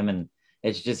with Kim. And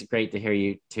it's just great to hear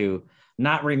you two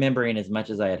not remembering as much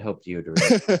as I had hoped you would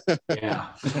remember. Yeah.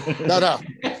 No.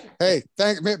 Hey,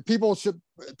 people should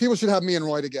have me and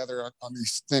Roy together on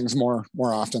these things more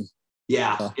often.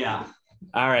 Yeah. All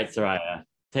right, Soraya,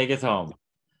 take us home.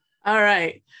 All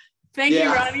right. Thank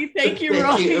you, Ronnie. Thank you,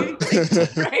 Roy. Thank you,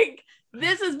 Frank.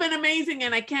 This has been amazing,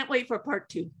 and I can't wait for part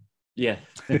 2. Yeah.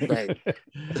 Right.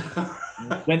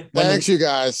 Thanks, you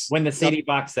guys. When the CD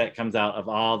box set comes out of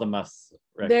all the Muffs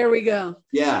records. There we go.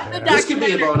 Yeah. This could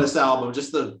be a bonus album,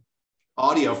 just the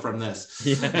audio from this.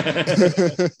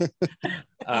 Yeah.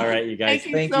 All right, you guys.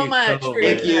 Thank you so much.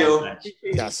 Thank you.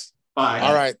 Yes. Bye.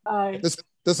 All right. Bye. This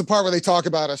is the part where they talk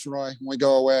about us, Roy, when we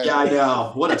go away. Yeah, I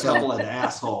know. What a couple of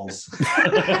assholes.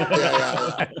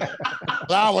 Yeah.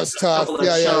 That was tough.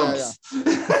 Yeah.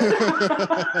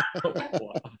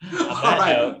 All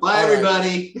right. Bye,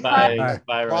 everybody. Bye,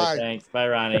 Roy. Thanks. Bye,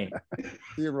 Ronnie.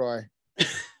 See you, Roy.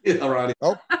 Yeah, Ronnie.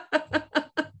 Oh.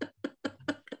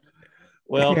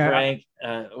 Well, Frank,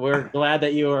 we're glad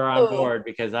that you were on board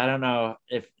because I don't know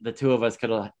if the two of us could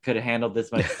have handled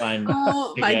this much fun.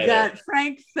 Oh my God,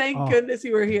 Frank! Thank goodness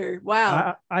you were here.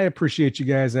 Wow. I appreciate you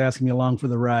guys asking me along for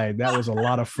the ride. That was a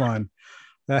lot of fun.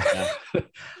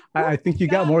 I think you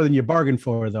got more than you bargained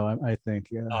for, though. I think.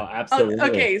 Yeah. Oh, absolutely.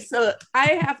 Okay, so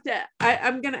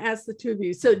I'm going to ask the two of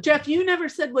you. So, Jeff, you never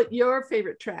said what your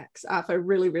favorite tracks off of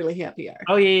Really, Really Happy are.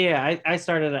 Oh yeah. I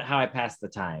started at How I Passed the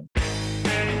Time.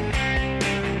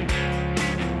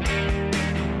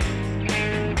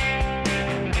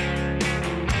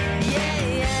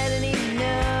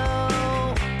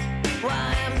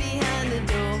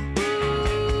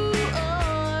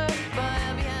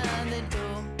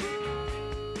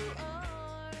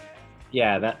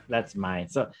 Yeah, that's mine.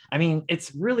 So, I mean,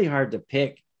 it's really hard to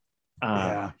pick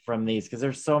from these because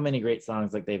there's so many great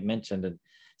songs like they've mentioned, and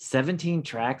 17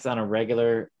 tracks on a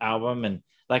regular album. And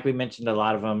like we mentioned, a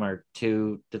lot of them are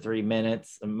 2 to 3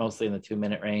 minutes, mostly in the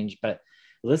 2-minute range. But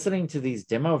listening to these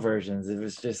demo versions, it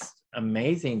was just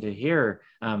amazing to hear.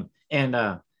 I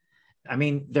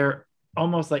mean, they're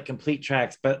almost like complete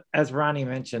tracks. But as Ronnie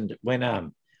mentioned,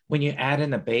 when you add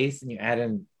in the bass and you add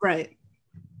in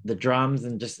the drums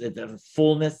and just the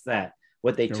fullness that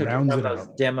what they took from those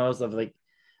demos of like,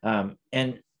 and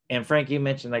Frank, you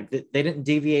mentioned like they didn't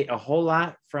deviate a whole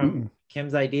lot from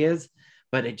Kim's ideas,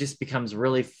 but it just becomes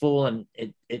really full and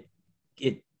it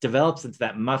develops into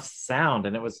that Muffs sound.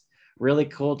 And it was really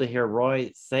cool to hear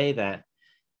Roy say that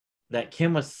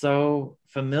Kim was so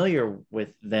familiar with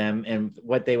them and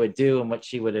what they would do and what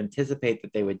she would anticipate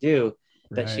that they would do,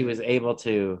 that she Right. was able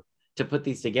to put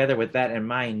these together with that in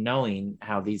mind, knowing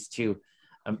how these two,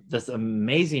 this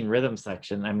amazing rhythm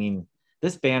section. I mean,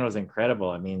 this band was incredible.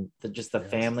 I mean, just the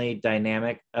Yes. family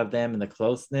dynamic of them and the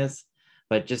closeness,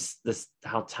 but just this,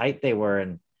 how tight they were,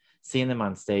 and seeing them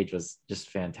on stage was just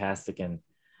fantastic. And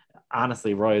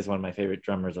honestly, Roy is one of my favorite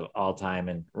drummers of all time,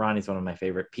 and Ronnie's one of my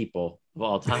favorite people of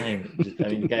all time. I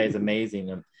mean, the guy is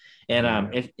amazing.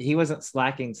 And if he wasn't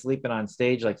slacking, sleeping on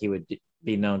stage like he would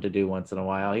be known to do once in a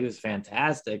while, he was a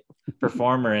fantastic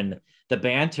performer. And the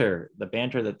banter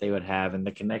that they would have, and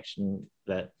the connection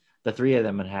that the three of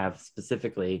them would have,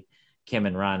 specifically Kim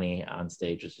and Ronnie on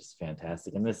stage, was just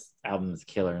fantastic. And this album is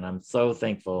killer, and I'm so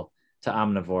thankful to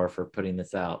Omnivore for putting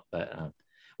this out. But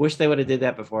wish they would have did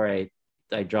that before I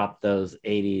dropped those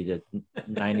 $80 to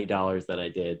 $90 that I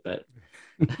did. But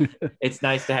it's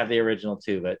nice to have the original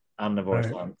too, but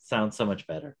Omnivore Right. sounds so much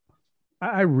better.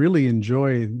 I really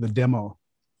enjoy the demo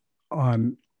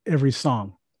on every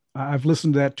song. I've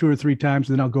listened to that 2 or 3 times,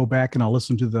 and then I'll go back and I'll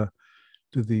listen to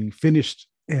the finished.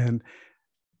 And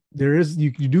there is,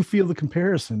 you do feel the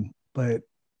comparison, but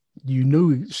she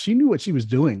knew what she was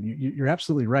doing. You're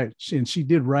absolutely right. And she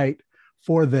did write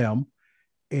for them,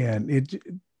 and it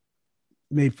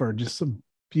made for just some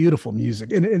beautiful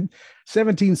music, and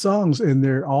 17 songs, and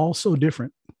they're all so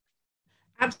different.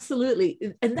 Absolutely.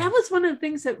 And that was one of the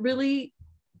things that really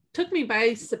took me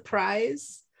by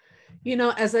surprise. You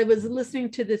know, as I was listening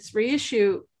to this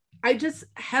reissue, I just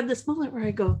had this moment where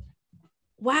I go,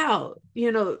 wow,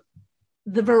 you know,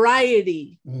 the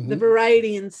variety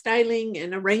in styling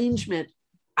and arrangement,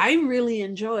 I really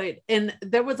enjoyed. And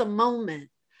there was a moment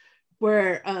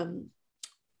where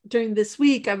during this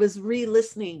week, I was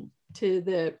re-listening to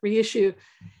the reissue,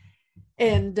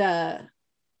 and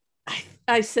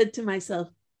I said to myself,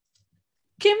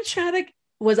 Kim Shattuck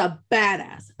was a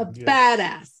badass,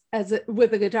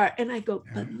 with a guitar. And I go,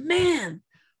 but man,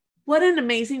 what an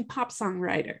amazing pop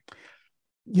songwriter.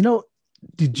 You know,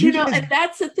 did you, know, and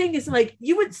that's the thing, is like,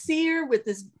 you would see her with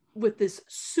this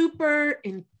super,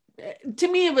 to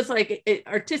me, it was like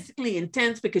artistically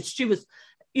intense, because she was,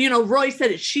 you know, Roy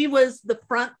said it, she was the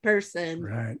front person,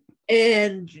 right,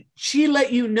 and she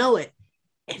let you know it.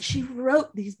 And she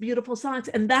wrote these beautiful songs.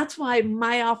 And that's why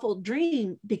My Awful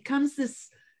Dream becomes this,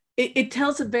 it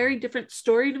tells a very different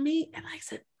story to me. And I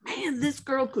said, man, this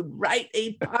girl could write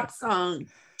a pop song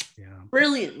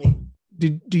brilliantly.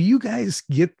 Do you guys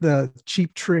get the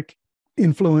Cheap Trick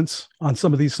influence on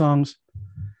some of these songs?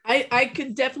 I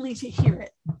could definitely hear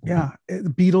it. Yeah. The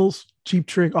Beatles, Cheap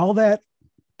Trick, all that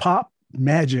pop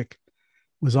magic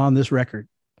was on this record.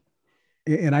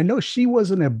 And I know she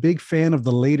wasn't a big fan of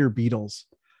the later Beatles,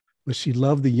 but she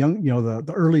loved the young, you know,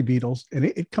 the early Beatles. And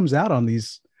it comes out on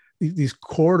these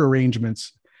chord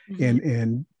arrangements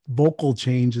and vocal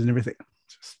changes and everything.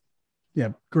 Just,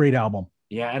 great album.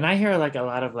 Yeah, and I hear like a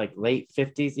lot of like late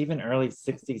 50s, even early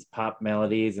 60s pop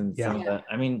melodies, and some of the,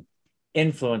 I mean,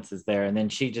 influences there. And then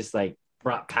she just like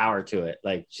brought power to it.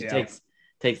 Like she takes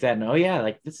that, and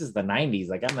like this is the 90s.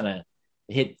 Like I'm gonna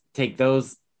take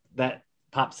that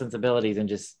pop sensibilities and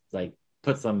just like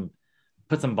put some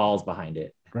balls behind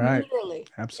it. Right. Literally.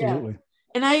 Absolutely. Yeah.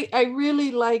 And I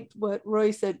really liked what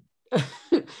Roy said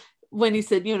when he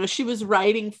said, you know, she was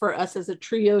writing for us as a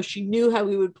trio. She knew how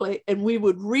we would play, and we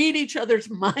would read each other's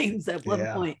minds at one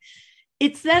point.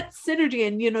 It's that synergy.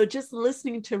 And, you know, just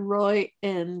listening to Roy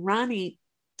and Ronnie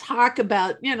talk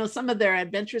about, you know, some of their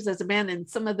adventures as a band and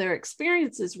some of their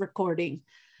experiences recording,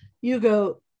 you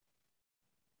go,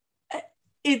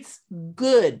 it's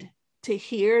good to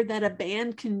hear that a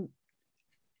band can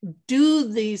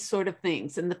do these sort of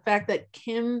things. And the fact that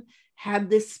Kim had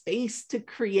this space to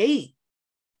create,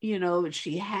 you know,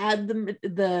 she had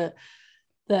the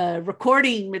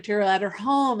recording material at her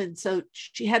home. And so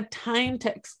she had time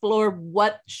to explore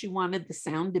what she wanted the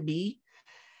sound to be.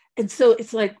 And so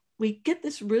it's like, we get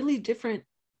this really different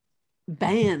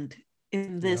band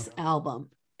in this album.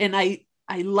 And I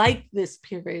like this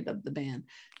period of the band,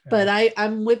 but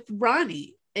I'm with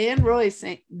Ronnie and Roy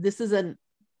saying this is an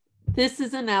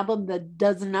album that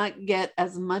does not get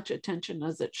as much attention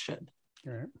as it should.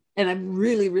 Right. And I'm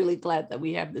really, really glad that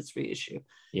we have this reissue.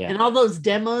 Yeah. And all those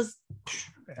demos.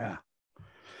 Yeah.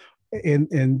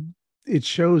 And it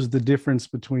shows the difference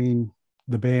between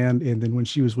the band and then when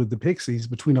she was with the Pixies,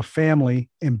 between a family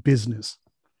and business,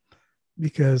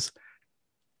 because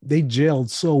they gelled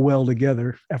so well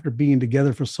together after being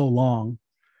together for so long.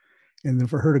 And then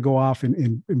for her to go off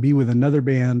and be with another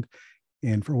band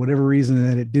And for whatever reason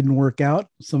that it didn't work out,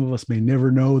 some of us may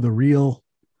never know the real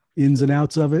ins and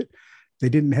outs of it. They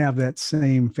didn't have that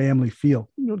same family feel,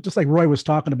 just like Roy was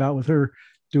talking about with her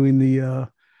doing the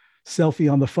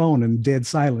selfie on the phone and dead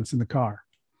silence in the car.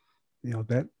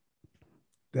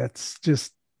 That's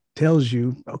just tells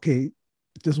you, okay,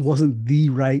 this wasn't the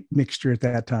right mixture at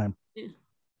that time. Yeah.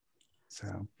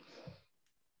 So.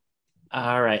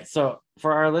 All right. So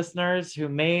for our listeners who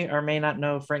may or may not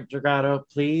know Frank Dragato,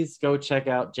 please go check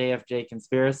out JFJ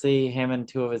Conspiracy. Him and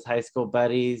two of his high school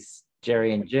buddies,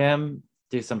 Jerry and Jim,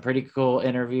 do some pretty cool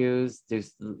interviews,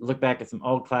 look back at some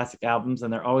old classic albums,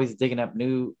 and they're always digging up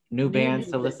new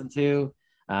bands to listen to.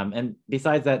 And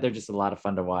besides that, they're just a lot of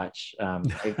fun to watch.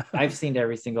 I've seen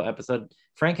every single episode.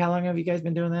 Frank, how long have you guys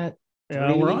been doing that?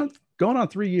 We're going on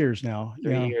 3 years now.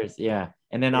 3 years, yeah.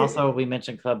 And then also we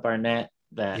mentioned Club Barnett.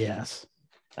 That yes,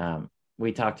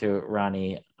 we talked to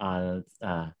Ronnie on.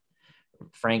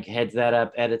 Frank heads that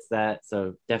up, edits that,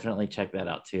 so definitely check that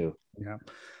out too. Yeah,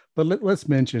 but let's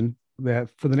mention that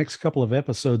for the next couple of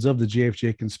episodes of the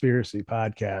JFJ Conspiracy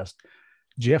podcast,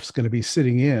 Jeff's going to be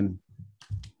sitting in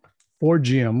for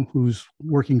Jim, who's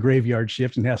working graveyard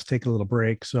shift and has to take a little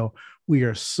break. So we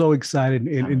are so excited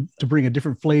and to bring a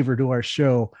different flavor to our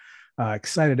show.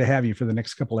 Excited to have you for the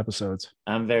next couple episodes.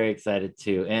 I'm very excited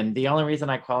too. And the only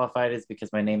reason I qualified is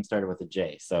because my name started with a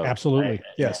J. So absolutely.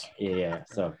 Yes. Yeah.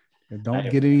 So don't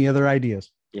get any other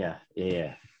ideas. Yeah.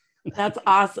 That's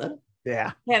awesome.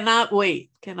 Yeah. Cannot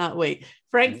wait.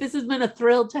 Frank, this has been a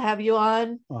thrill to have you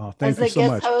on thank as you a so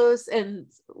guest much. host. And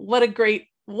what a great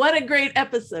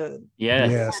episode.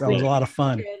 Yes, that was a lot of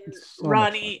fun. So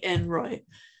Ronnie and Roy.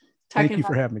 Thank you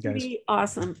for having me, guys.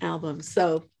 Awesome albums.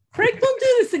 So Frank, we'll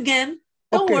do this again.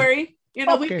 Don't worry.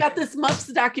 We've got this Muffs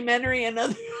documentary and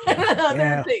other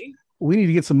things. We need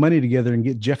to get some money together and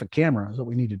get Jeff a camera. That's what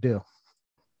we need to do.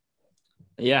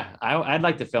 Yeah, I'd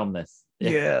like to film this.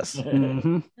 Yes.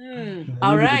 Mm-hmm.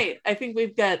 All right. I think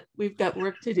we've got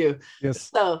work to do.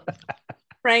 Yes. So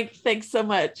Frank, thanks so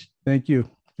much. Thank you.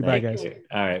 Goodbye, Thank guys. you.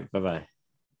 All right. Bye-bye.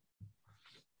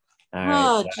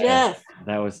 All right, Jeff.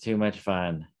 That was too much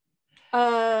fun.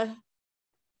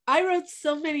 I wrote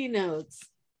so many notes,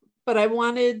 but I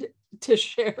wanted to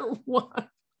share one.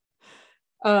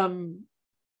 Hold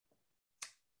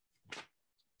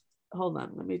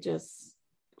on, let me just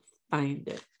find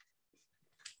it.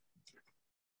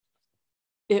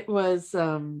 It was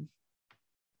I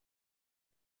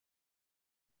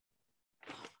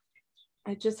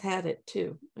just had it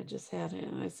too.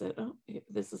 And I said, oh,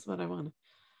 this is what I want.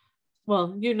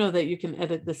 Well, you know that you can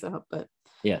edit this out, but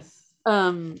yes.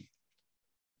 I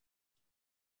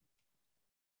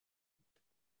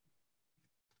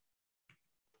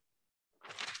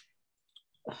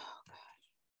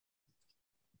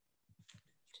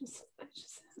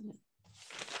just had it.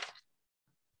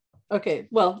 Okay,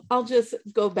 well, I'll just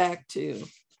go back to.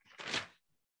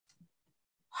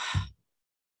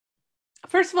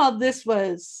 First of all, this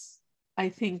was, I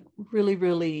think, really,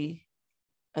 really.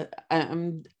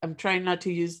 I'm trying not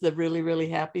to use the really, really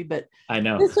happy, but I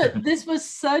know this was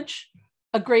such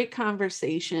a great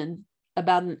conversation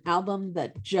about an album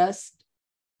that just.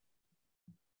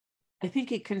 I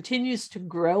think it continues to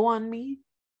grow on me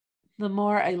the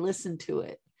more I listen to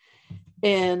it.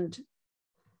 And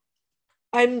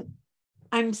I'm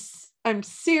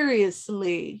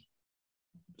seriously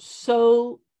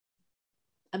so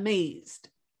amazed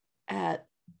at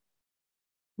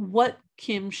what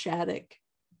Kim Shattuck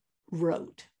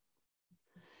wrote.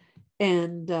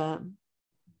 And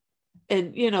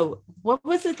what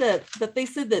was it that they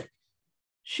said that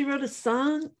she wrote a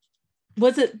song?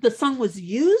 Was it the song was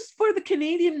used for the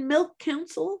Canadian Milk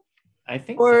Council? I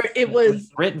think or so. It was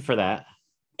written for that.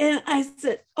 And I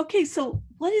said, okay, so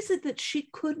what is it that she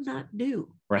could not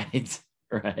do? Right.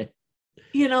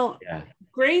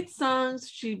 Great songs.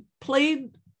 She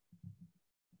played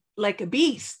like a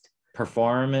beast.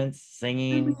 Performance,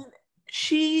 singing.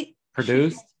 She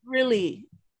produced. Really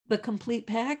the complete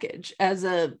package as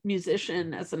a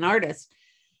musician, as an artist.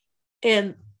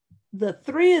 And the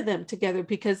three of them together,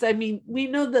 because I mean, we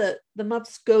know the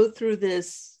Muffs go through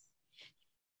this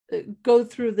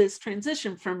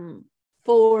transition from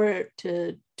 4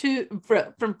 to 2,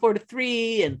 from 4 to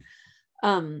 3, and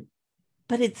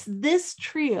but it's this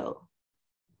trio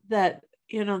that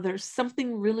there's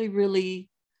something really, really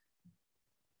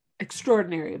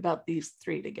extraordinary about these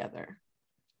three together.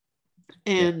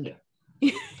 And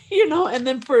and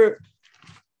then for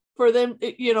them,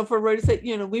 for Roy to say,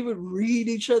 we would read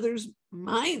each other's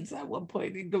minds at one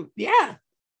point and go,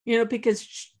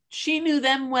 because she knew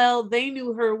them well, they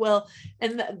knew her well.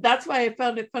 And that's why I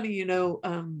found it funny,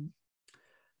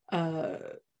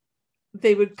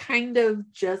 they would kind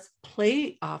of just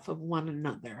play off of one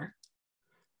another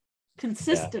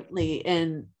consistently.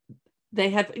 And they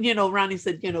had, Ronnie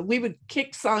said, we would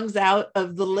kick songs out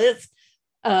of the list,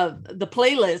 of the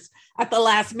playlist at the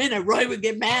last minute. Roy would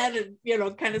get mad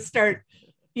and, kind of start,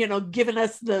 giving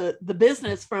us the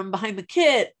business from behind the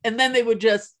kit. And then they would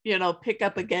just, pick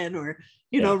up again, or,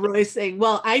 Roy saying,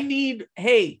 well, I need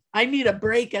a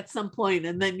break at some point.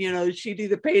 And then, she'd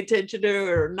either pay attention to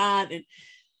her or not.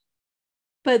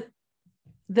 But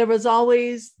there was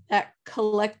always that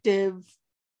collective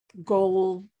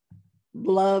goal,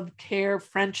 love, care,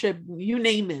 friendship, you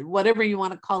name it, whatever you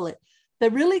want to call it,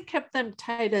 that really kept them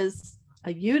tight as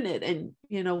a unit. And,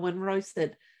 when Roy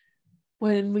said,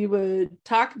 when we would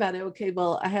talk about it, okay,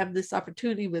 well, I have this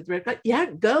opportunity with Rick. Yeah,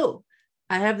 go.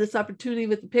 I have this opportunity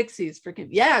with the Pixies for Kim.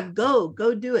 Yeah, go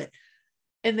do it.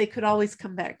 And they could always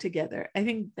come back together. I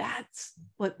think that's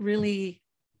what really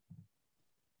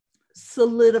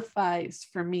solidifies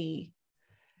for me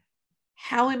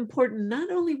how important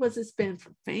not only was this band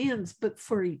for fans, but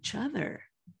for each other,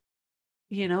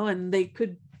 and they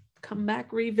could come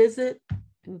back, revisit,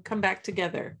 and come back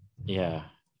together. Yeah.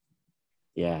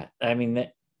 I mean,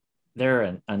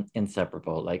 they're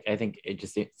inseparable. Like, I think it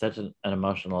just such an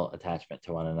emotional attachment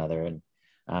to one another.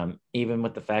 And even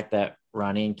with the fact that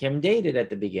Ronnie and Kim dated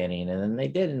at the beginning and then they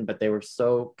didn't, but they were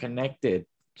so connected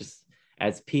just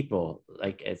as people,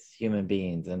 like as human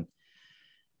beings. And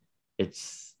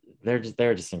they're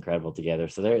just incredible together.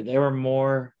 So they were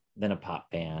more than a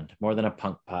pop band, more than a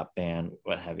punk pop band,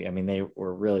 what have you. I mean, they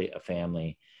were really a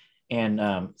family. And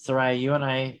Soraya, you and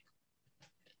I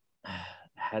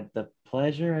had the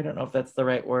pleasure, I don't know if that's the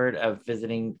right word, of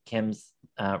visiting Kim's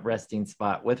resting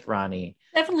spot with Ronnie.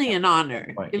 Definitely an honor.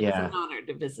 It was Yeah. an honor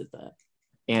to visit that.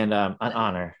 And an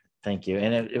honor. Thank you.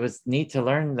 And it was neat to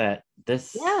learn that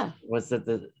this was at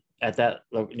that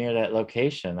near that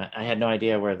location. I had no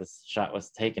idea where this shot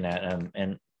was taken at.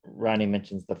 And Ronnie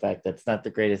mentions the fact that it's not the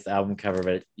greatest album cover,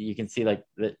 but you can see like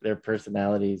their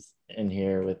personalities in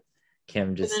here with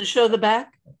Kim just. And then show the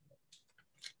back.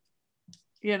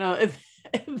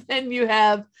 And then you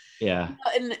have,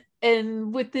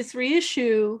 and with this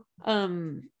reissue,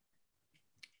 I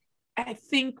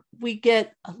think we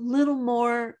get a little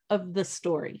more of the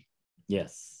story.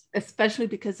 Yes. Especially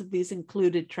because of these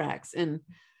included tracks. And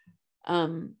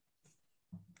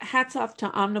hats off to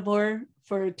Omnivore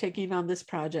for taking on this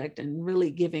project and really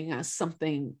giving us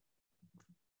something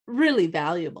really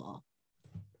valuable,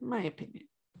 in my opinion.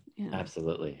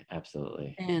 Absolutely.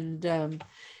 And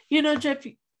Jeff,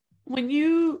 when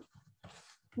you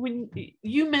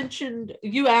mentioned,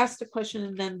 you asked a question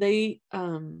and then they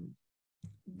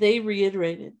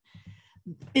reiterated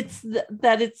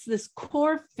that it's this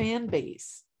core fan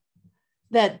base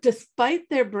that despite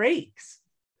their breaks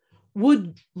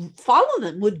would follow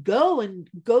them, would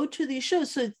go to these shows.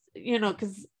 So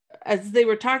because as they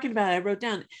were talking about it, I wrote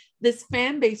down, this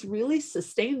fan base really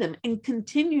sustained them and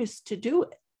continues to do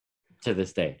it to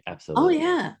this day. Absolutely. Oh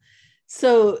yeah.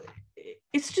 So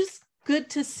it's just good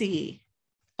to see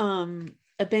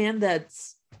a band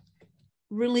that's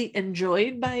really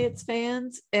enjoyed by its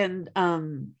fans and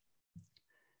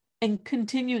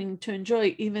continuing to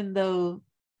enjoy, even though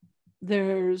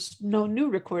there's no new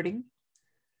recording,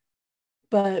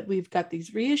 but we've got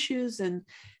these reissues, and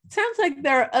it sounds like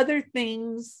there are other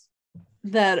things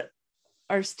that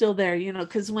are still there,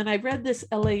 because when I read this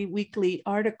LA Weekly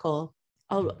article,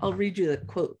 I'll read you the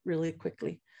quote really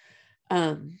quickly.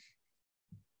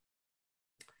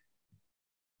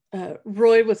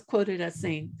 Roy was quoted as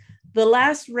saying, "The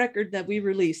last record that we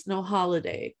released, No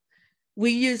Holiday,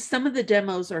 we used some of the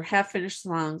demos or half-finished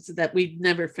songs that we'd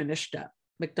never finished up,"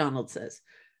 McDonald says.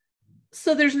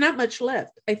 So there's not much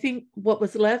left. I think what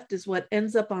was left is what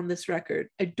ends up on this record.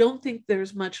 I don't think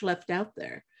there's much left out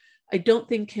there. I don't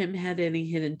think Kim had any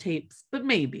hidden tapes, but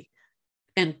maybe,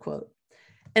 end quote.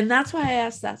 And that's why I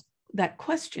asked that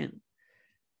question,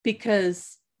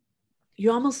 because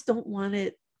you almost don't want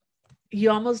it.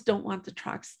 You almost don't want the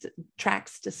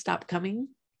tracks to stop coming.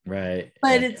 Right.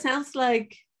 But it sounds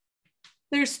like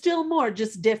there's still more,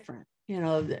 just different.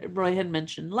 Roy had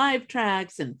mentioned live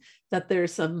tracks and that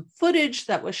there's some footage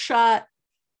that was shot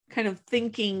kind of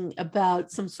thinking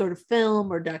about some sort of film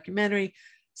or documentary.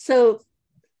 So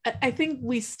I think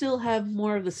we still have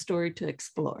more of the story to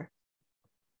explore.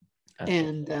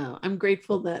 Absolutely. And I'm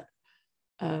grateful that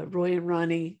Roy and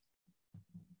Ronnie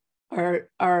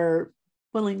are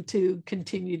willing to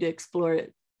continue to explore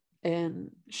it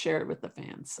and share it with the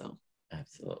fans. So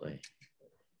absolutely.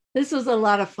 This was a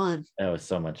lot of fun. That was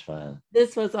so much fun.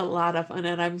 This was a lot of fun.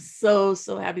 And I'm so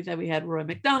happy that we had Roy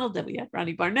McDonald, that we had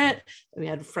Ronnie Barnett, that we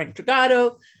had Frank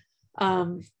Dragato.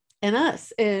 and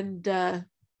us. And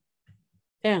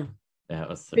yeah, That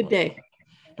was so good day.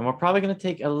 And we're probably going to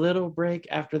take a little break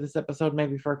after this episode,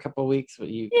 maybe for a couple of weeks. But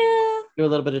you Yeah. do a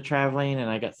little bit of traveling, and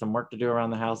I got some work to do around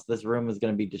the house. This room is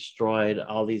going to be destroyed.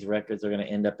 All these records are going to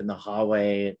end up in the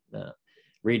hallway.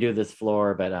 Redo this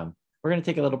floor, but we're going to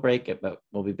take a little break, but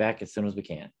we'll be back as soon as we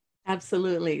can.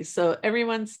 Absolutely. So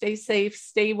everyone stay safe,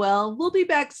 stay well. We'll be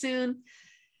back soon.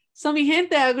 So mi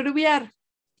gente, a grubiar.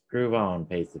 Groove on,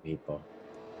 pace the people.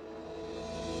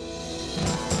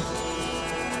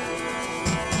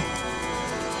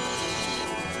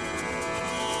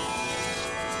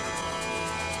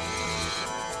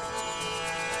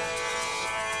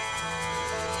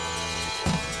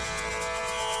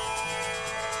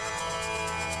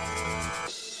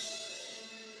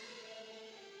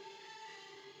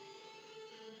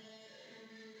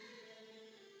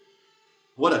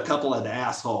 What a couple of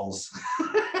assholes.